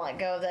didn't want to let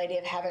go of the idea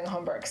of having a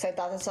home birth, because I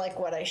thought that's like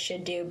what I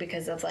should do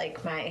because of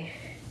like my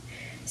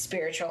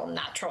spiritual,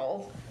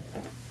 natural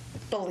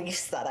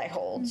beliefs that I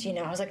hold. You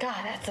know, I was like,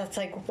 God, that's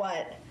like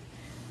what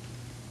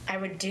I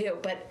would do.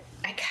 But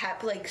I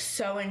kept like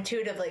so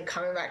intuitively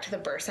coming back to the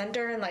birth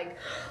center and like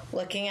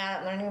looking at it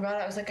and learning about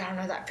it. I was like, I don't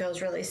know, that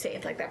feels really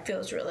safe. Like, that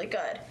feels really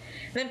good.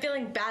 And then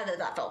feeling bad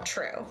that felt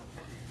true.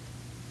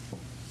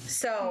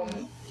 So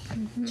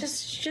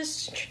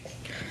just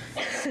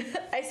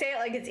I say it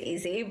like it's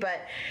easy, but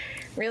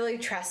really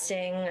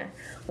trusting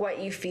what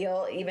you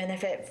feel, even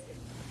if it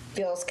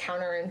feels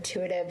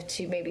counterintuitive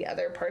to maybe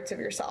other parts of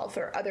yourself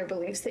or other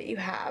beliefs that you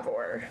have,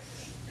 or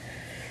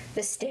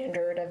the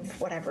standard of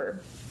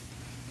whatever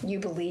you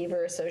believe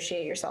or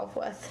associate yourself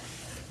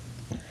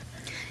with.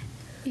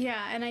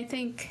 Yeah, and I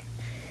think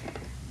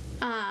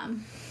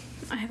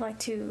I have like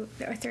 2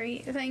 or 3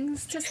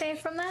 things to say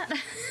from that.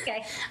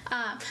 Okay.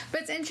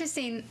 But it's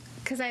interesting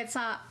because I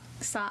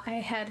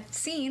had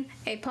seen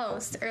a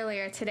post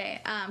earlier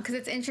today, because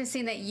it's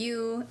interesting that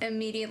you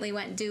immediately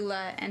went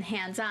doula and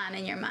hands-on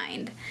in your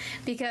mind,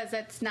 because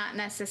that's not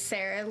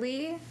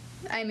necessarily,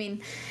 I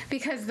mean,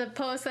 because the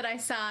post that I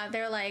saw,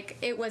 they're like,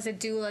 it was a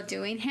doula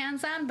doing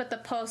hands-on, but the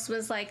post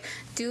was like,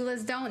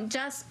 doulas don't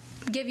just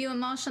give you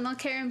emotional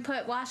care and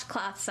put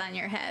washcloths on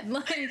your head.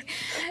 Like,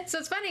 so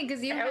it's funny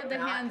because you had the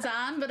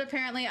hands-on, but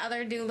apparently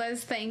other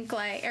doulas think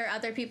like, or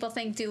other people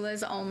think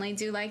doulas only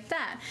do like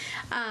that.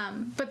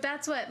 But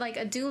that's what, like,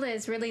 a doula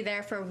is really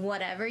there for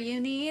whatever you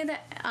need.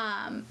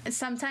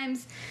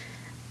 Sometimes,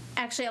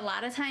 actually, a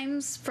lot of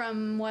times,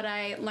 from what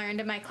I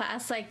learned in my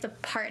class, like, the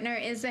partner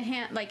is the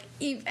hand, like,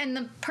 and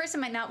the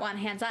person might not want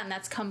hands-on.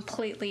 That's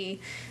completely,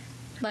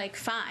 like,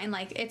 fine.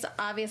 Like, it's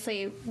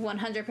obviously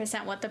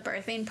 100% what the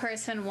birthing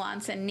person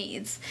wants and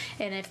needs.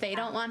 And if they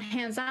don't want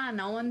hands-on,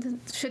 no one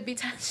should be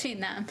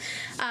touching them.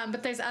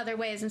 But there's other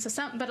ways. And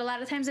so but a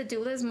lot of times a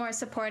doula is more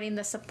supporting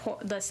the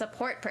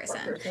support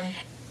person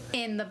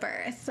in the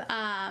birth.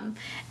 And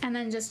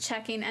then just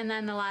checking, and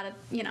then a lot of,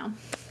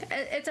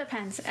 it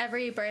depends.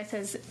 Every birth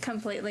is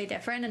completely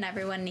different and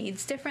everyone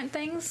needs different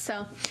things.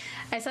 So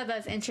I thought that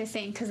was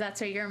interesting because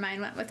that's where your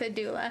mind went with a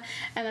doula.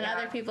 And then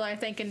other people are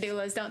thinking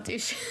doulas don't do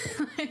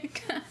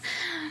shit.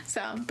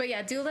 But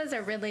yeah, doulas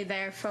are really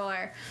there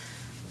for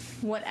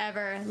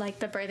whatever, like,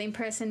 the birthing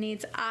person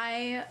needs.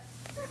 And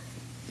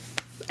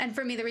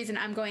for me, the reason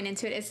I'm going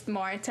into it is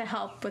more to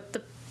help with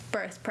the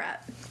birth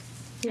prep.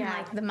 Yeah. And,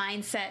 like, the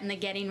mindset and the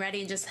getting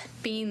ready, just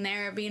being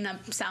there, being a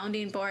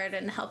sounding board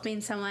and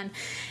helping someone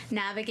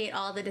navigate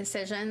all the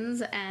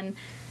decisions and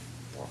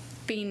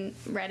being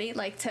ready,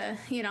 like, to,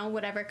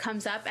 whatever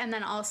comes up. And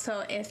then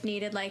also, if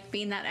needed, like,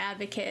 being that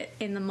advocate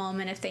in the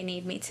moment if they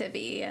need me to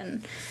be,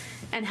 and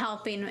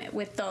helping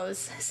with those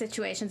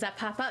situations that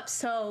pop up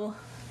so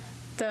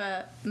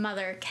the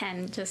mother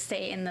can just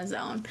stay in the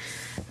zone.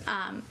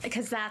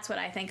 Because that's what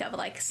I think of,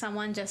 like,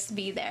 someone just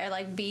be there,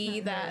 like,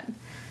 be that...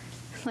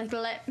 Like,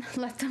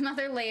 let the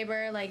mother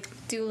labor, like,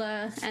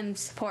 doula and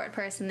support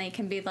person, they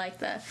can be like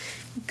the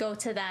go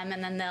to them,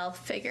 and then they'll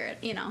figure it,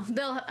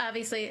 they'll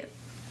obviously,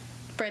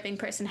 birthing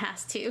person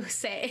has to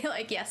say,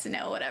 like, yes,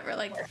 no, whatever,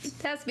 like, it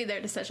has to be their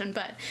decision,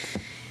 but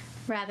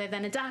rather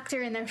than a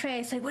doctor in their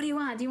face, like, what do you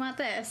want? Do you want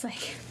this?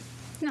 Like,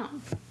 no.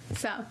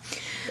 So,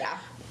 yeah.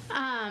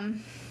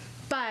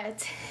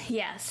 But,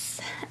 yes,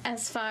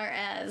 as far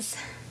as...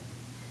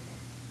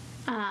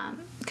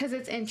 because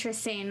it's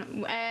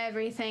interesting,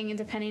 everything,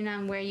 depending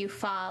on where you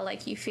fall,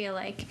 like, you feel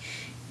like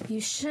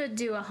you should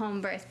do a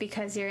home birth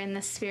because you're in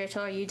the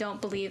spiritual, or you don't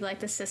believe, like,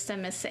 the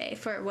system is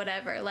safe or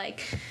whatever,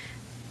 like.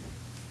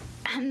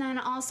 And then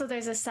also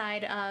there's a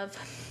side of,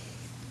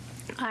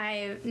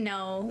 I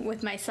know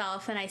with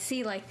myself, and I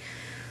see, like,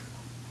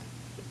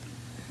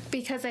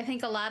 because I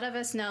think a lot of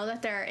us know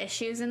that there are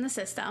issues in the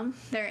system,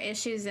 there are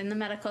issues in the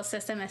medical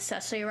system,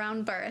 especially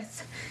around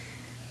birth.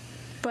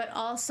 But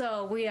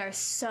also, we are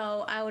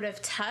so out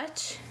of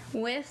touch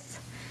with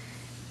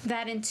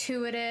that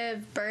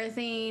intuitive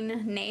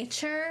birthing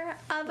nature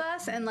of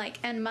us, and, like,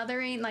 and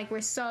mothering, like, we're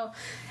so,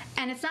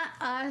 and it's not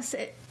us,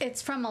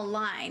 it's from a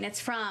line, it's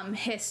from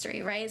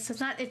history, right? So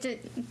it's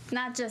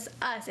not just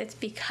us, it's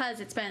because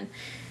it's been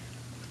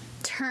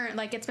turned,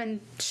 like, it's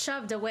been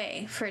shoved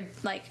away for,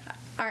 like,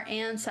 our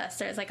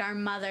ancestors, like, our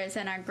mothers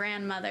and our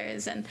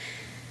grandmothers, and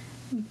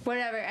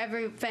whatever,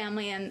 every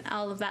family and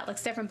all of that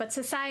looks different, but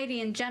society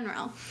in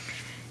general.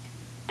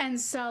 And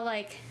so,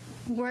 like,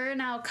 we're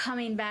now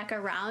coming back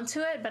around to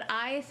it, but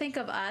I think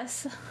of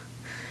us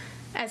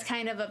as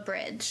kind of a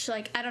bridge.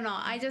 Like, I don't know,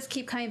 I just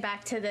keep coming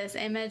back to this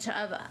image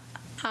of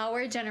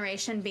our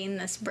generation being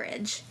this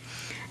bridge.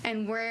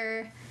 And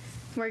we're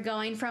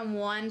going from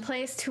one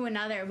place to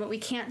another, but we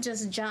can't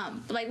just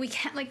jump. Like, we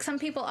can't, like, some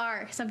people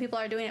are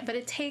doing it, but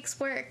it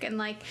takes work, and,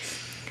 like,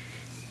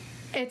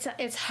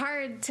 it's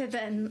hard to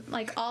then,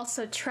 like,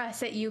 also trust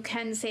that you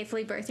can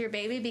safely birth your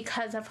baby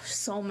because of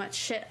so much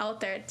shit out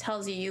there that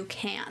tells you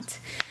can't.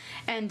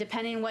 And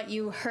depending what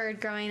you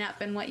heard growing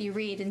up and what you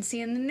read and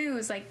see in the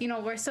news, like,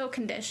 we're so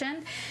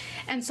conditioned.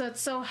 And so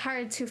it's so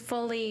hard to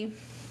fully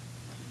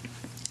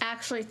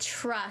actually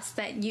trust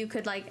that you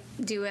could, like,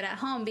 do it at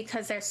home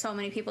because there's so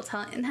many people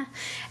telling.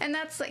 And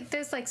that's, like,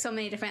 there's, like, so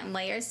many different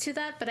layers to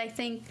that. But I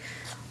think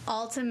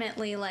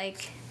ultimately,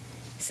 like,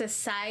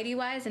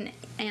 society-wise and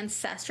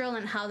ancestral,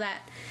 and how that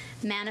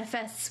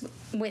manifests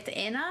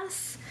within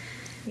us.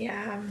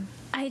 Yeah.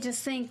 I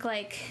just think,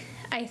 like,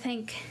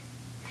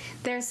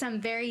 there's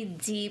some very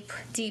deep,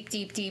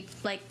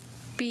 like,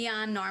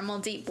 beyond normal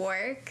deep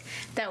work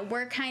that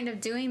we're kind of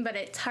doing, but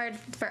it's hard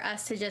for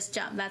us to just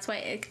jump. That's why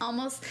it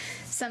almost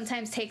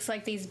sometimes takes,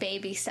 like, these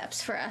baby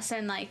steps for us,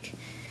 and, like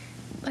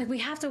we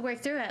have to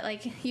work through it.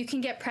 Like, you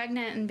can get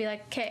pregnant and be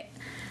like, okay,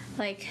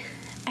 like,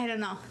 I don't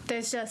know.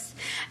 There's just,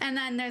 and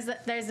then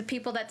there's the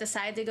people that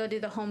decide to go do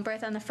the home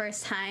birth on the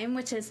first time,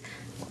 which is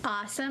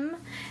awesome,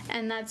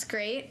 and that's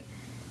great.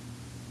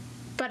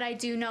 But I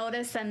do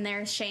notice then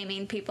they're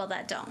shaming people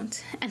that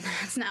don't, and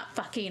that's not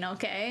fucking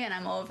okay, and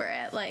I'm over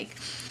it. Like,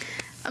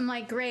 I'm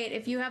like, great,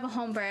 if you have a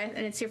home birth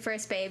and it's your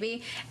first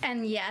baby,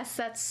 and yes,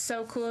 that's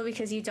so cool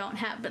because you don't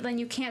have, but then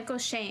you can't go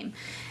shame.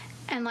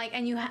 And like,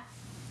 and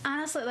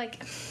honestly,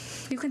 like,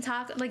 you can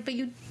talk, like, but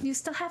you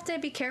still have to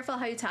be careful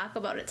how you talk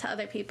about it to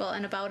other people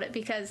and about it,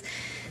 because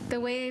the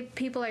way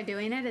people are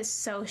doing it is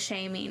so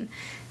shaming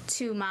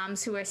to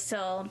moms who are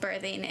still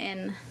birthing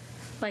in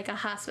like a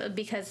hospital,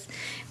 because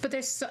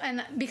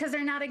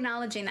they're not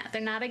acknowledging that.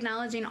 They're not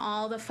acknowledging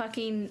all the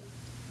fucking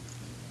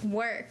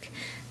work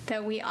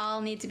that we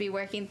all need to be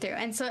working through,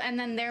 and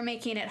then they're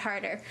making it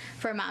harder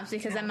for moms,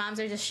 because then moms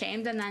are just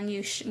shamed, and then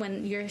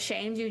when you're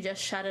shamed, you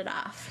just shut it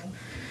off.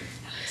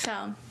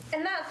 So,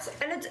 and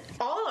it's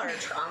all our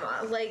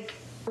trauma. Like,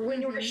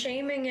 when we're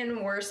shaming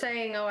and we're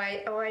saying,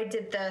 I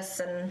did this,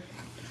 and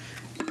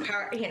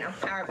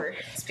however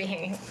it's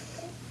being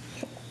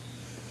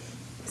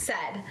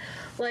said,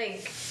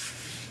 like,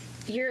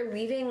 you're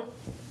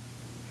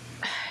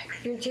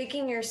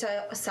taking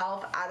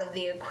yourself out of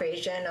the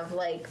equation of,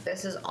 like,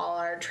 this is all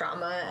our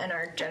trauma and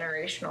our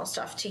generational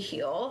stuff to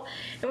heal,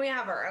 and we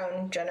have our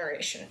own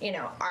generation,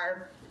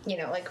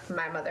 like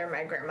my mother,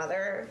 my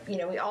grandmother,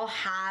 we all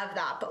have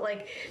that, but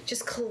like,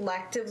 just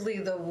collectively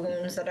the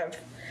wounds that have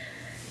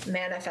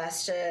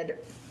manifested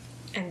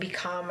and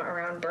become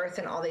around birth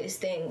and all these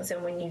things.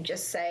 And when you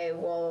just say,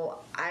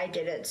 well, I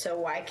did it, so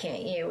why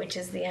can't you, which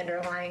is the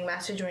underlying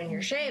message when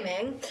you're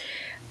shaming,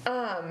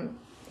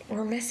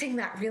 we're missing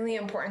that really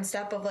important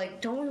step of,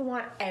 like, don't we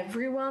want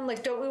everyone,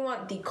 like, don't we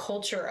want the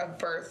culture of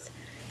birth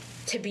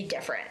to be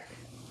different?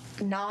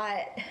 And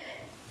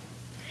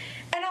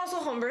also,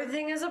 home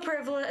birthing is a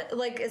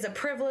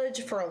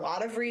privilege for a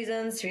lot of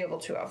reasons, to be able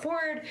to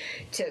afford,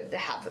 to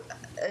have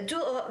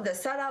the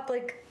setup,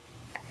 like,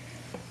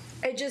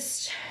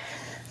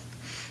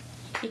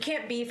 you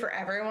can't be for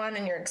everyone,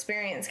 and your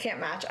experience can't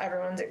match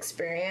everyone's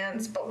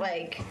experience, but,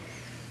 like,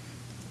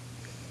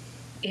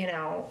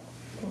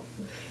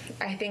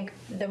 I think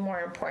the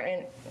more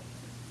important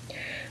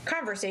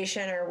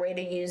conversation or way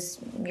to use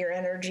your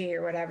energy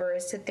or whatever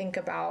is to think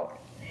about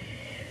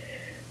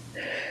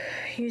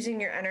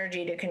using your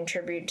energy to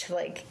contribute to,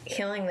 like,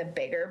 healing the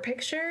bigger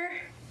picture,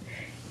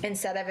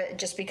 instead of it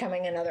just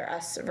becoming another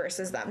us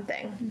versus them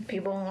thing.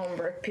 People who home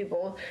birth,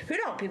 people who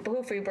don't, people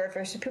who free birth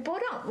versus people who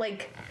don't.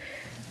 Like,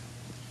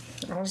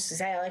 I'll just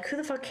say, like, who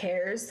the fuck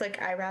cares?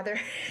 Like, I'd rather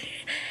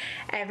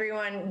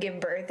everyone give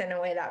birth in a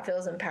way that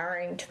feels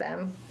empowering to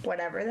them,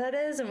 whatever that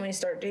is, and we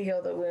start to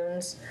heal the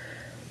wounds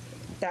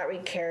that we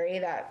carry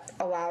that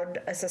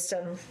allowed a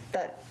system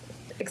that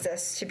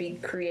exists to be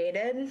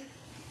created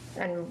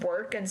and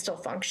work and still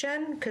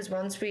function. Because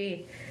once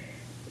we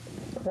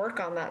work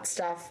on that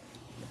stuff,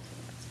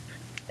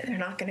 they're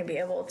not going to be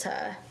able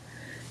to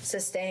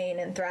sustain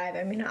and thrive.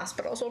 I mean,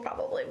 hospitals will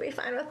probably be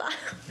fine with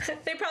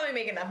that. They probably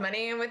make enough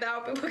money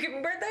without people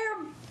giving birth there,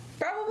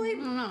 probably.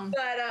 But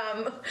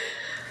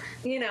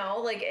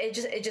like,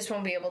 it just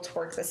won't be able to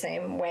work the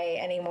same way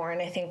anymore.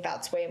 And I think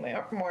that's way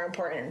more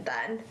important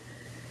than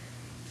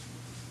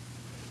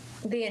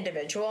the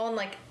individual. And,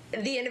 like,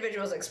 the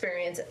individual's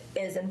experience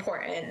is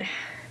important,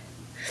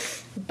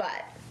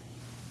 but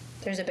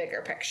there's a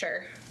bigger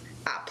picture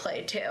at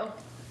play too.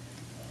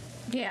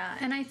 Yeah,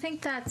 and I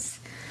think that's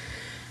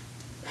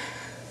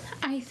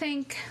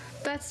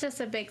just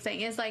a big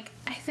thing, is, like,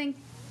 I think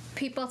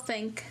people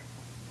think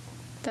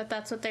that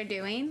that's what they're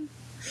doing.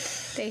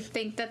 They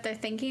think that they're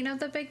thinking of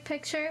the big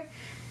picture,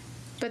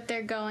 but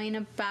they're going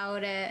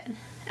about it, and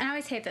I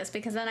always hate this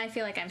because then I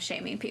feel like I'm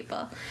shaming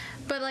people,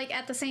 but, like,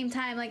 at the same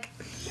time, like,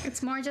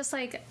 it's more just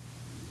like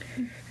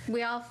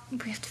we have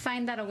to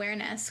find that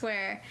awareness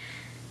where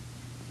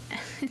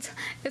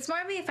it's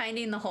more me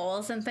finding the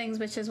holes and things,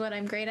 which is what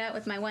I'm great at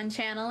with my one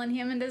channel in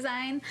human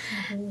design.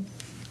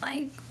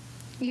 Like,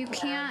 you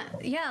can't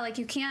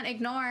you can't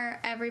ignore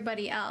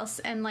everybody else,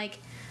 and, like,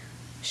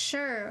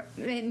 sure,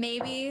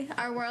 maybe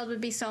our world would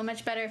be so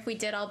much better if we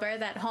did all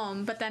birth at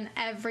home, but then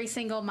every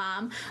single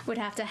mom would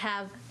have to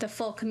have the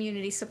full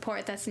community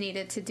support that's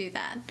needed to do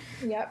that.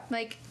 Yep.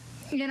 Like,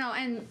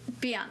 and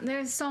beyond,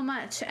 there's so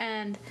much,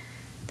 and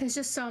there's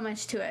just so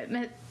much to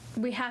it.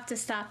 We have to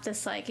stop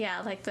this, like,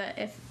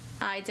 if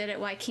I did it,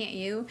 why can't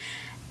you?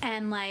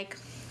 And, like,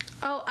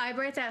 oh, I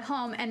birthed at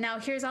home, and now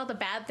here's all the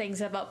bad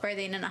things about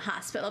birthing in a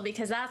hospital,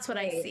 because that's what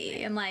I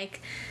see. And,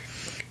 like,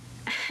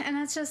 and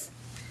that's just,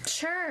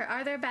 sure,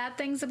 are there bad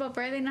things about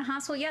birthing in a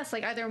hospital? Yes.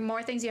 Like, are there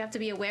more things you have to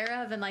be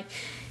aware of? And, like,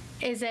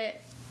 is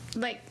it,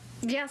 like,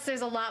 yes,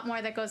 there's a lot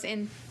more that goes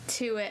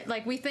into it.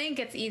 Like, we think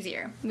it's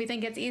easier. We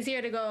think it's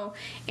easier to go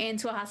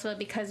into a hospital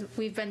because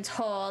we've been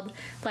told,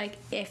 like,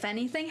 if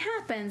anything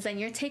happens, then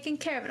you're taken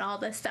care of and all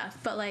this stuff.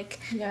 But, like,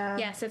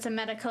 yes, it's a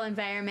medical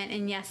environment,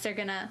 and yes, they're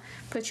gonna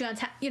put you on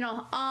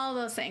all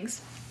those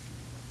things.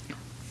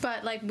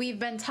 But, like, we've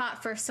been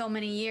taught for so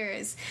many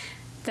years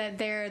that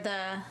they're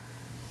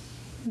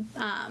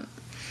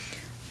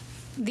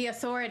the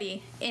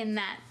authority in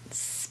that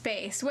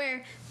space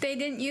where they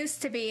didn't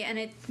used to be,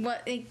 and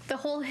the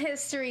whole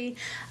history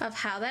of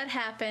how that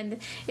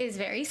happened is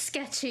very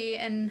sketchy,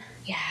 and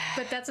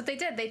but that's what they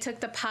did. They took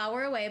the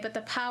power away, but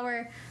the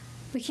power,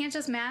 we can't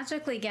just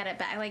magically get it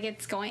back. Like,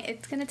 it's going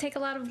to take a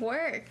lot of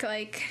work.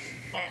 Like,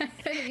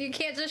 you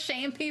can't just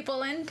shame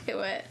people into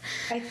it.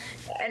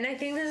 And I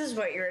think this is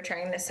what you were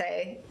trying to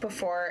say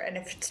before, and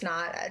if it's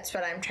not, it's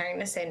what I'm trying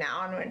to say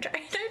now, and I'm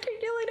trying to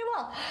articulate it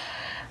well.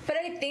 But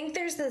I think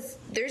there's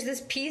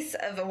this piece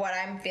of what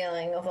I'm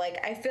feeling of, like,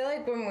 I feel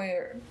like when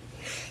we're,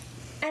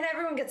 and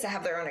everyone gets to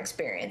have their own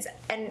experience,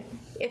 and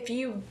if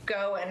you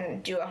go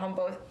and do a home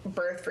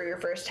birth for your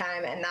first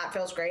time and that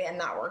feels great and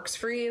that works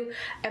for you,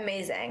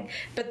 amazing.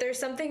 But there's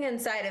something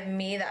inside of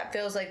me that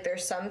feels like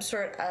there's some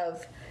sort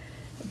of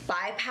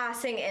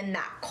bypassing in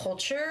that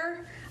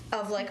culture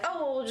of, like,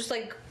 oh, well, we'll just,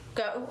 like,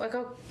 go, like,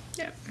 oh,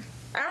 yeah,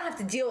 I don't have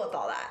to deal with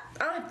all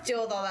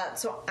that.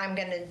 So I'm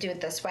going to do it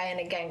this way. And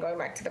again, going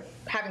back to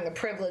having the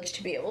privilege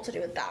to be able to do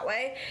it that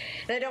way.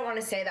 And I don't want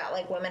to say that,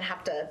 like, women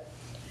have to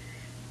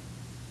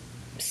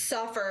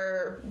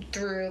suffer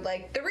through,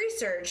 like, the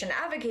research and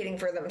advocating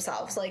for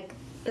themselves. Like,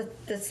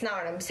 that's not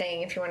what I'm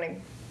saying. If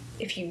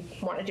you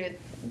want to do it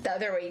the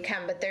other way, you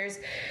can. But there's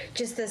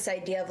just this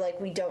idea of,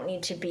 like, we don't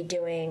need to be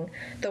doing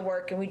the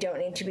work, and we don't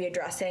need to be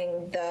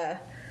addressing the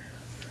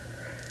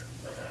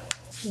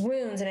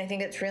wounds. And I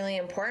think it's really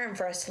important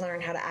for us to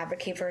learn how to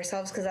advocate for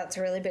ourselves, because that's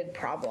a really big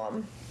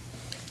problem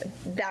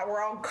that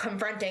we're all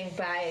confronting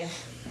by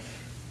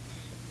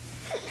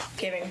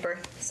giving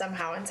birth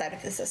somehow inside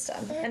of the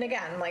system. And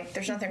again, like,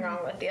 there's nothing wrong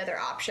with the other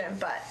option,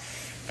 but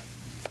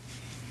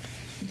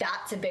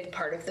that's a big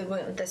part of the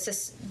wound. The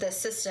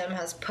system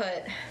has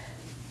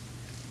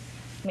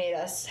made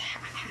us,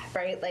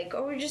 right, like,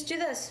 oh, we just do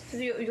this,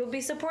 you'll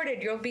be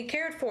supported, you'll be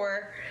cared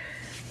for,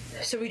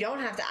 so we don't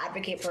have to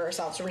advocate for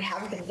ourselves, or we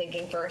haven't been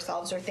thinking for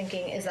ourselves, or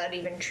thinking, is that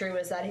even true,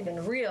 is that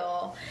even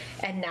real?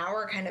 And now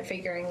we're kind of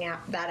figuring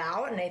that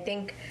out, and I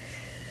think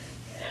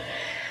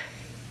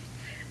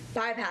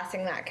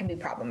bypassing that can be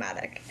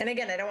problematic. And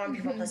again, I don't want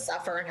people to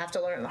suffer and have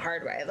to learn the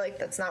hard way. Like,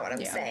 that's not what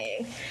I'm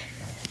saying.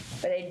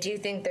 But I do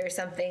think there's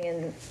something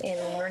in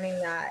learning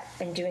that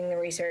and doing the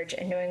research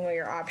and knowing what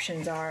your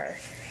options are.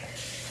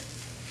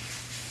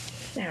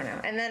 I don't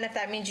know. And then if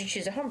that means you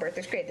choose a home birth,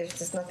 it's great. There's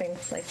just nothing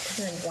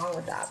wrong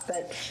with that.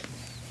 But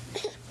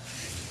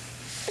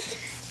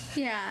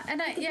yeah, and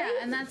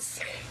that's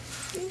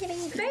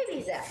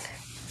baby Zach.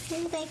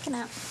 You're waking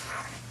up.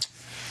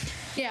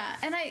 Yeah,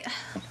 and I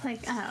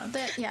don't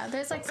know.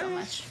 There's, like, so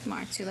much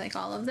more to, like,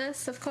 all of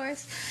this, of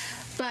course.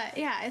 But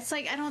yeah, it's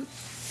like I don't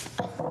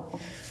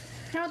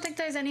think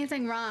there's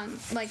anything wrong.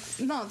 Like,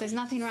 no, there's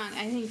nothing wrong.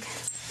 I think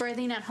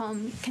birthing at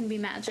home can be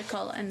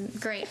magical and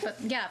great, but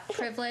yeah,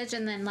 privilege,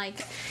 and then,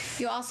 like,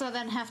 you also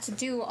then have to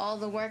do all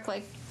the work,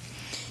 like,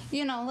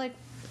 you know, like,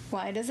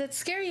 why does it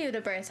scare you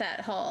to birth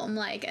at home?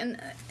 Like, and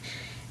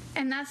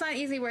that's not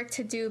easy work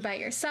to do by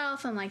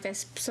yourself, and, like,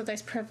 there's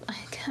I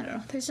don't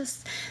know,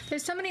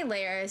 there's so many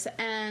layers,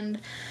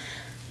 and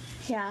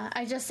yeah,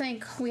 I just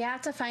think we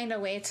have to find a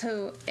way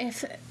to,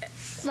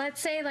 let's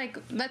say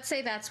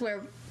that's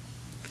where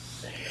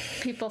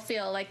people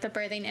feel like the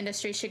birthing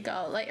industry should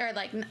go, like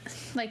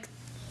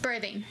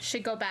birthing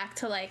should go back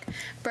to, like,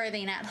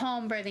 birthing at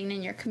home, birthing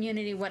in your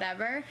community,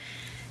 whatever,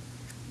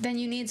 then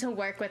you need to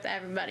work with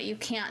everybody. You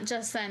can't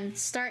just then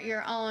start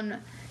your own,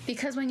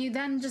 because when you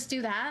then just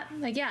do that,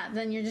 like, yeah,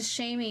 then you're just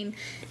saying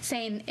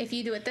if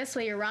you do it this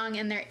way, you're wrong.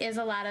 And there is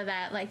a lot of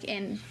that, like,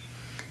 in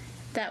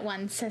that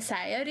one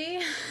society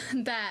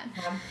that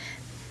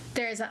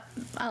there's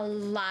a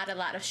lot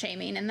of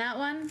shaming in that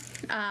one.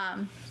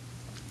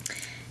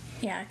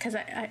 Yeah, because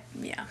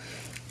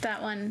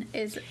that one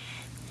is,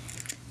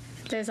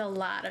 there's a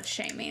lot of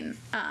shaming.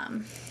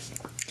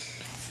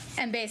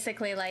 And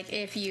basically, like,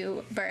 if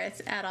you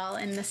birth at all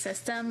in the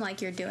system,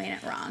 like, you're doing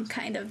it wrong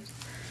kind of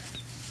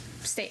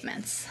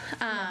statements.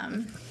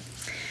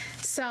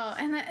 So,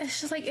 and it's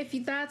just like, if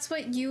that's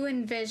what you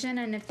envision,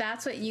 and if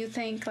that's what you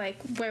think, like,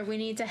 where we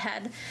need to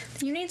head,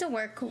 you need to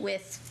work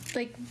with,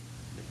 like,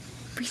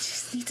 we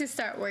just need to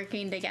start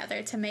working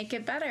together to make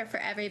it better for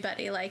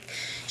everybody. Like,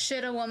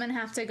 should a woman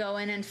have to go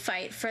in and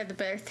fight for the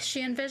birth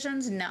she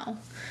envisions? No.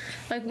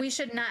 Like, we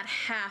should not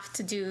have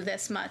to do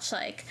this much,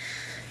 like,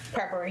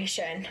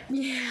 preparation.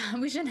 Yeah,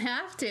 we shouldn't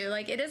have to.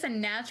 Like, it is a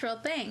natural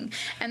thing.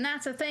 And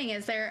that's the thing,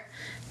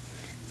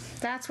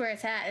 that's where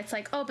it's at. It's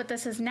like, oh, but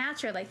this is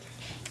natural. Like,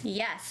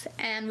 yes,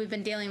 and we've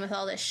been dealing with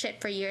all this shit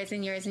for years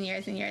and years and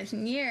years and years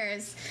and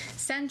years,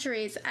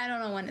 centuries. I don't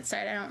know when it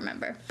started. I don't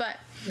remember. But,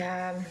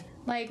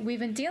 like, we've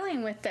been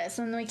dealing with this,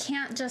 and we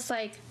can't just,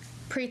 like,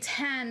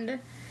 pretend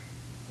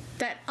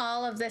that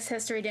all of this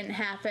history didn't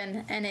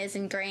happen and is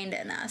ingrained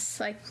in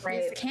us. Like, we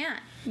just can't.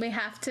 We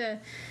have to.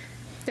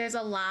 There's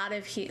a lot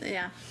of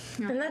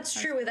and that's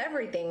true with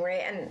everything,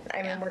 right? And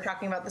I mean, we're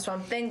talking about this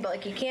one thing, but,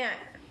 like, you can't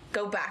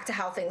go back to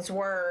how things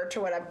were,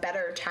 to what a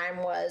better time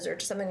was, or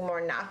to something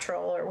more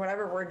natural, or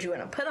whatever word you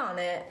want to put on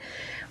it,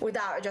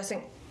 without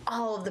addressing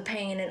all of the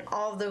pain and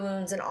all of the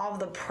wounds and all of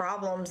the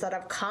problems that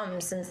have come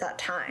since that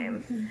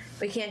time. Mm-hmm.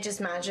 We can't just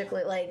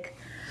magically, like,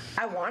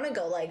 I want to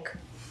go, like,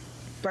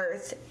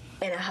 birth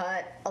in a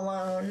hut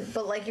alone,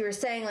 but like you were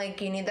saying, like,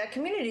 you need that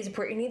community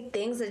support. You need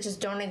things that just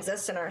don't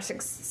exist in our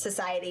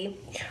society,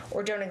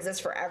 or don't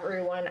exist for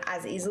everyone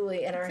as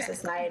easily in our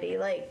society.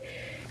 Like,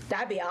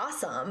 that'd be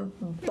awesome,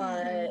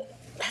 but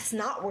that's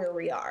not where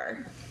we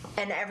are.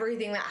 And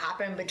everything that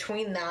happened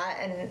between that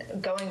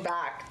and going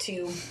back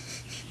to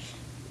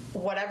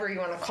whatever you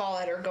want to call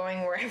it, or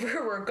going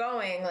wherever we're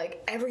going,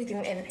 like,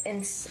 everything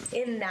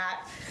in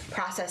that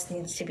process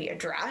needs to be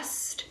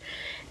addressed.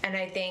 And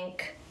I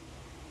think,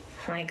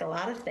 like a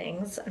lot of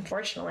things,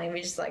 unfortunately,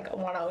 we just, like,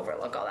 want to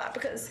overlook all that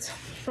because,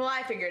 well,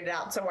 I figured it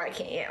out, so why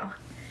can't you?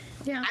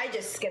 Yeah. I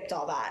just skipped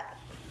all that.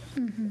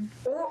 Mm-hmm.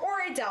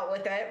 Or I dealt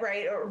with it,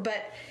 right?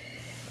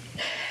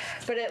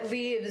 But it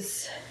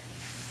leaves...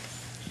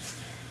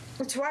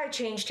 That's why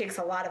change takes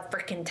a lot of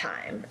freaking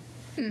time.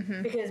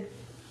 Mm-hmm. Because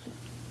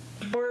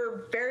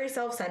we're very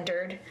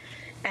self-centered,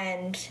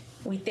 and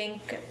we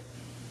think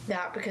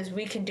that because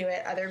we can do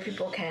it, other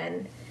people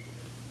can,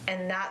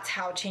 and that's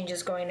how change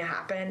is going to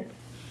happen.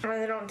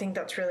 I don't think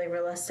that's really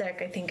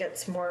realistic. I think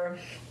it's more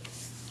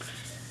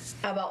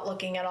about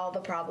looking at all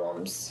the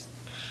problems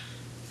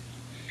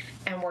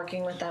and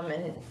working with them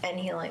and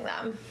healing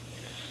them.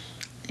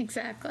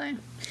 Exactly.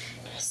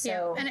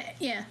 So,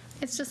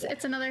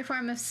 it's another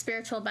form of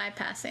spiritual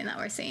bypassing that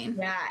we're seeing.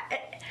 Yeah.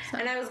 So.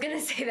 And I was going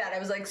to say that. I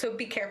was like, so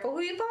be careful who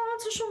you follow on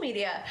social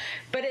media.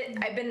 But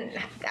I've been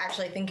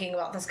actually thinking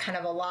about this kind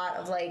of a lot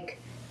of, like,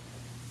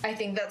 I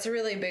think that's a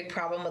really big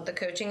problem with the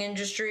coaching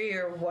industry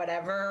or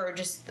whatever, or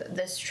just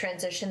this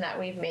transition that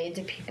we've made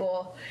to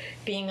people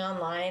being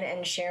online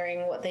and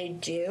sharing what they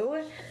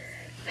do.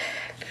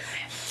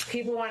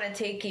 People want to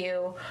take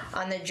you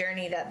on the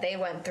journey that they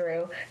went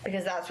through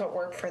because that's what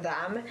worked for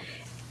them.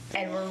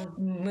 And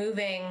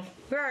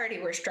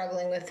we're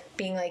struggling with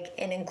being, like,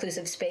 in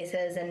inclusive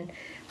spaces and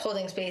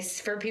holding space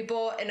for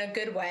people in a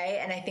good way.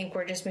 And I think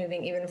we're just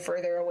moving even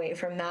further away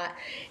from that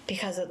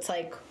because it's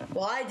like,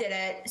 well, I did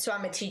it, so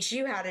I'm going to teach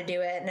you how to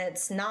do it. And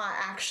it's not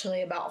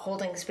actually about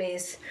holding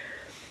space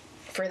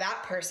for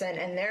that person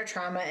and their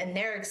trauma and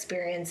their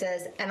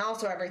experiences. And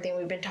also everything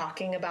we've been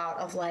talking about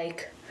of,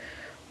 like,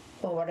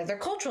 well, what are their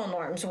cultural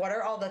norms? What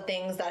are all the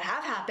things that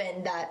have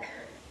happened that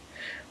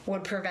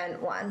would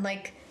prevent one?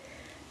 Like,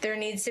 there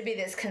needs to be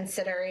this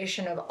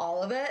consideration of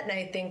all of it. And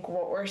I think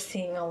what we're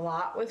seeing a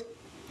lot with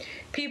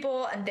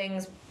people and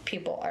things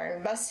people are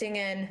investing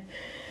in,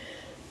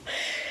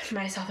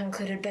 myself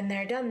included, been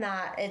there, done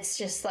that. It's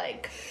just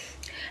like,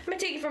 I'm going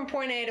to take you from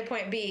point A to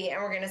point B,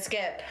 and we're going to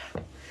skip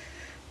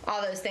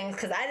all those things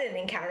because I didn't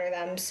encounter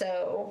them.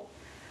 So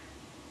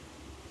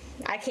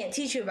I can't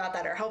teach you about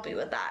that or help you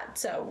with that.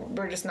 So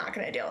we're just not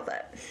going to deal with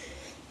it.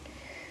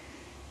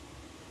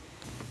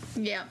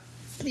 Yep.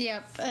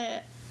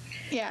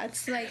 Yeah,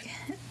 it's like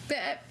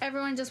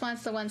everyone just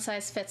wants the one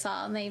size fits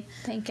all, and they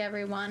think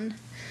everyone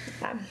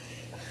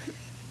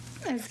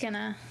is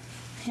gonna,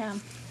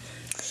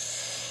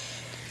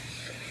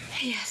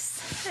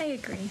 Yes, I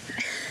agree.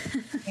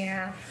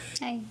 Yeah.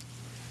 Hi.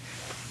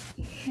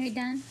 Are you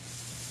done?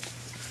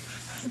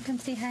 Come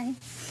say hi.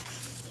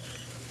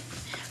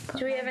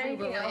 Do we have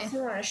anything else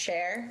you want to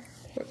share?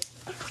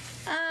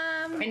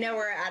 I know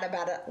we're at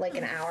about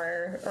an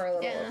hour or a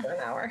little over an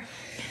hour.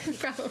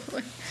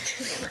 Probably.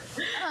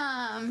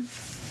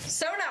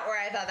 So not where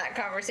I thought that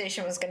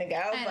conversation was going to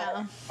go,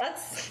 but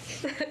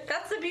that's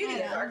the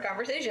beauty of our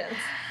conversations.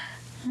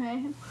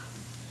 Right.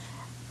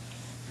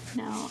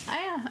 No,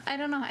 I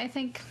don't know. I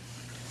think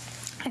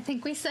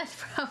we said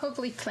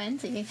probably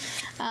plenty.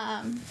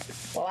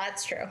 Well,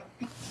 that's true.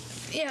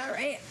 Yeah,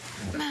 right.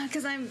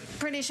 Because I'm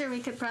pretty sure we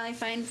could probably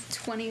find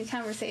 20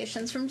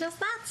 conversations from just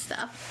that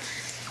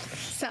stuff.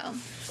 So,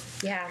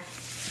 yeah.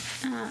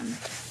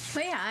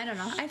 But yeah, I don't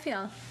know. I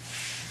feel.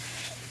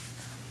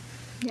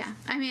 Yeah,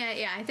 I mean,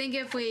 I think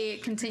if we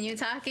continue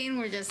talking,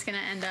 we're just gonna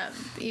end up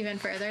even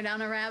further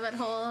down a rabbit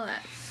hole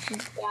that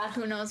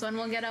who knows when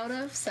we'll get out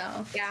of.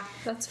 So yeah,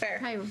 that's fair.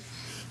 Probably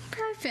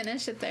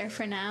finish it there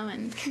for now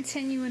and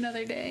continue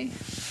another day.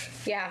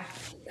 Yeah,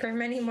 for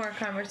many more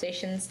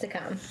conversations to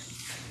come.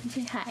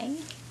 Say hi.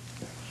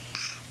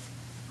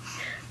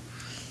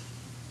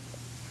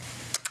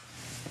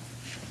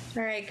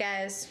 All right,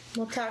 guys.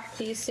 We'll talk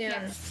to you soon.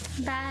 Yes.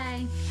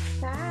 Bye.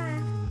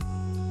 Bye.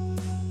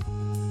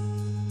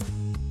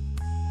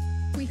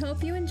 We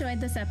hope you enjoyed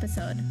this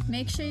episode.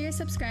 Make sure you're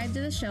subscribed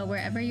to the show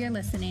wherever you're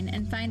listening,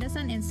 and find us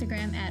on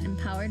Instagram at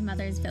Empowered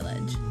Mothers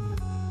Village.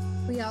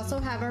 We also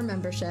have our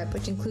membership,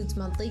 which includes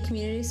monthly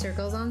community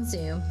circles on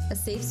Zoom, a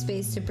safe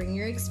space to bring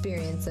your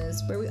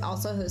experiences, where we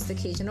also host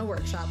occasional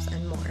workshops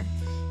and more.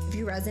 If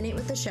you resonate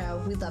with the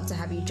show, we'd love to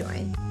have you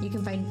join. You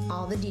can find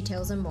all the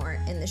details and more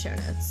in the show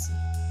notes.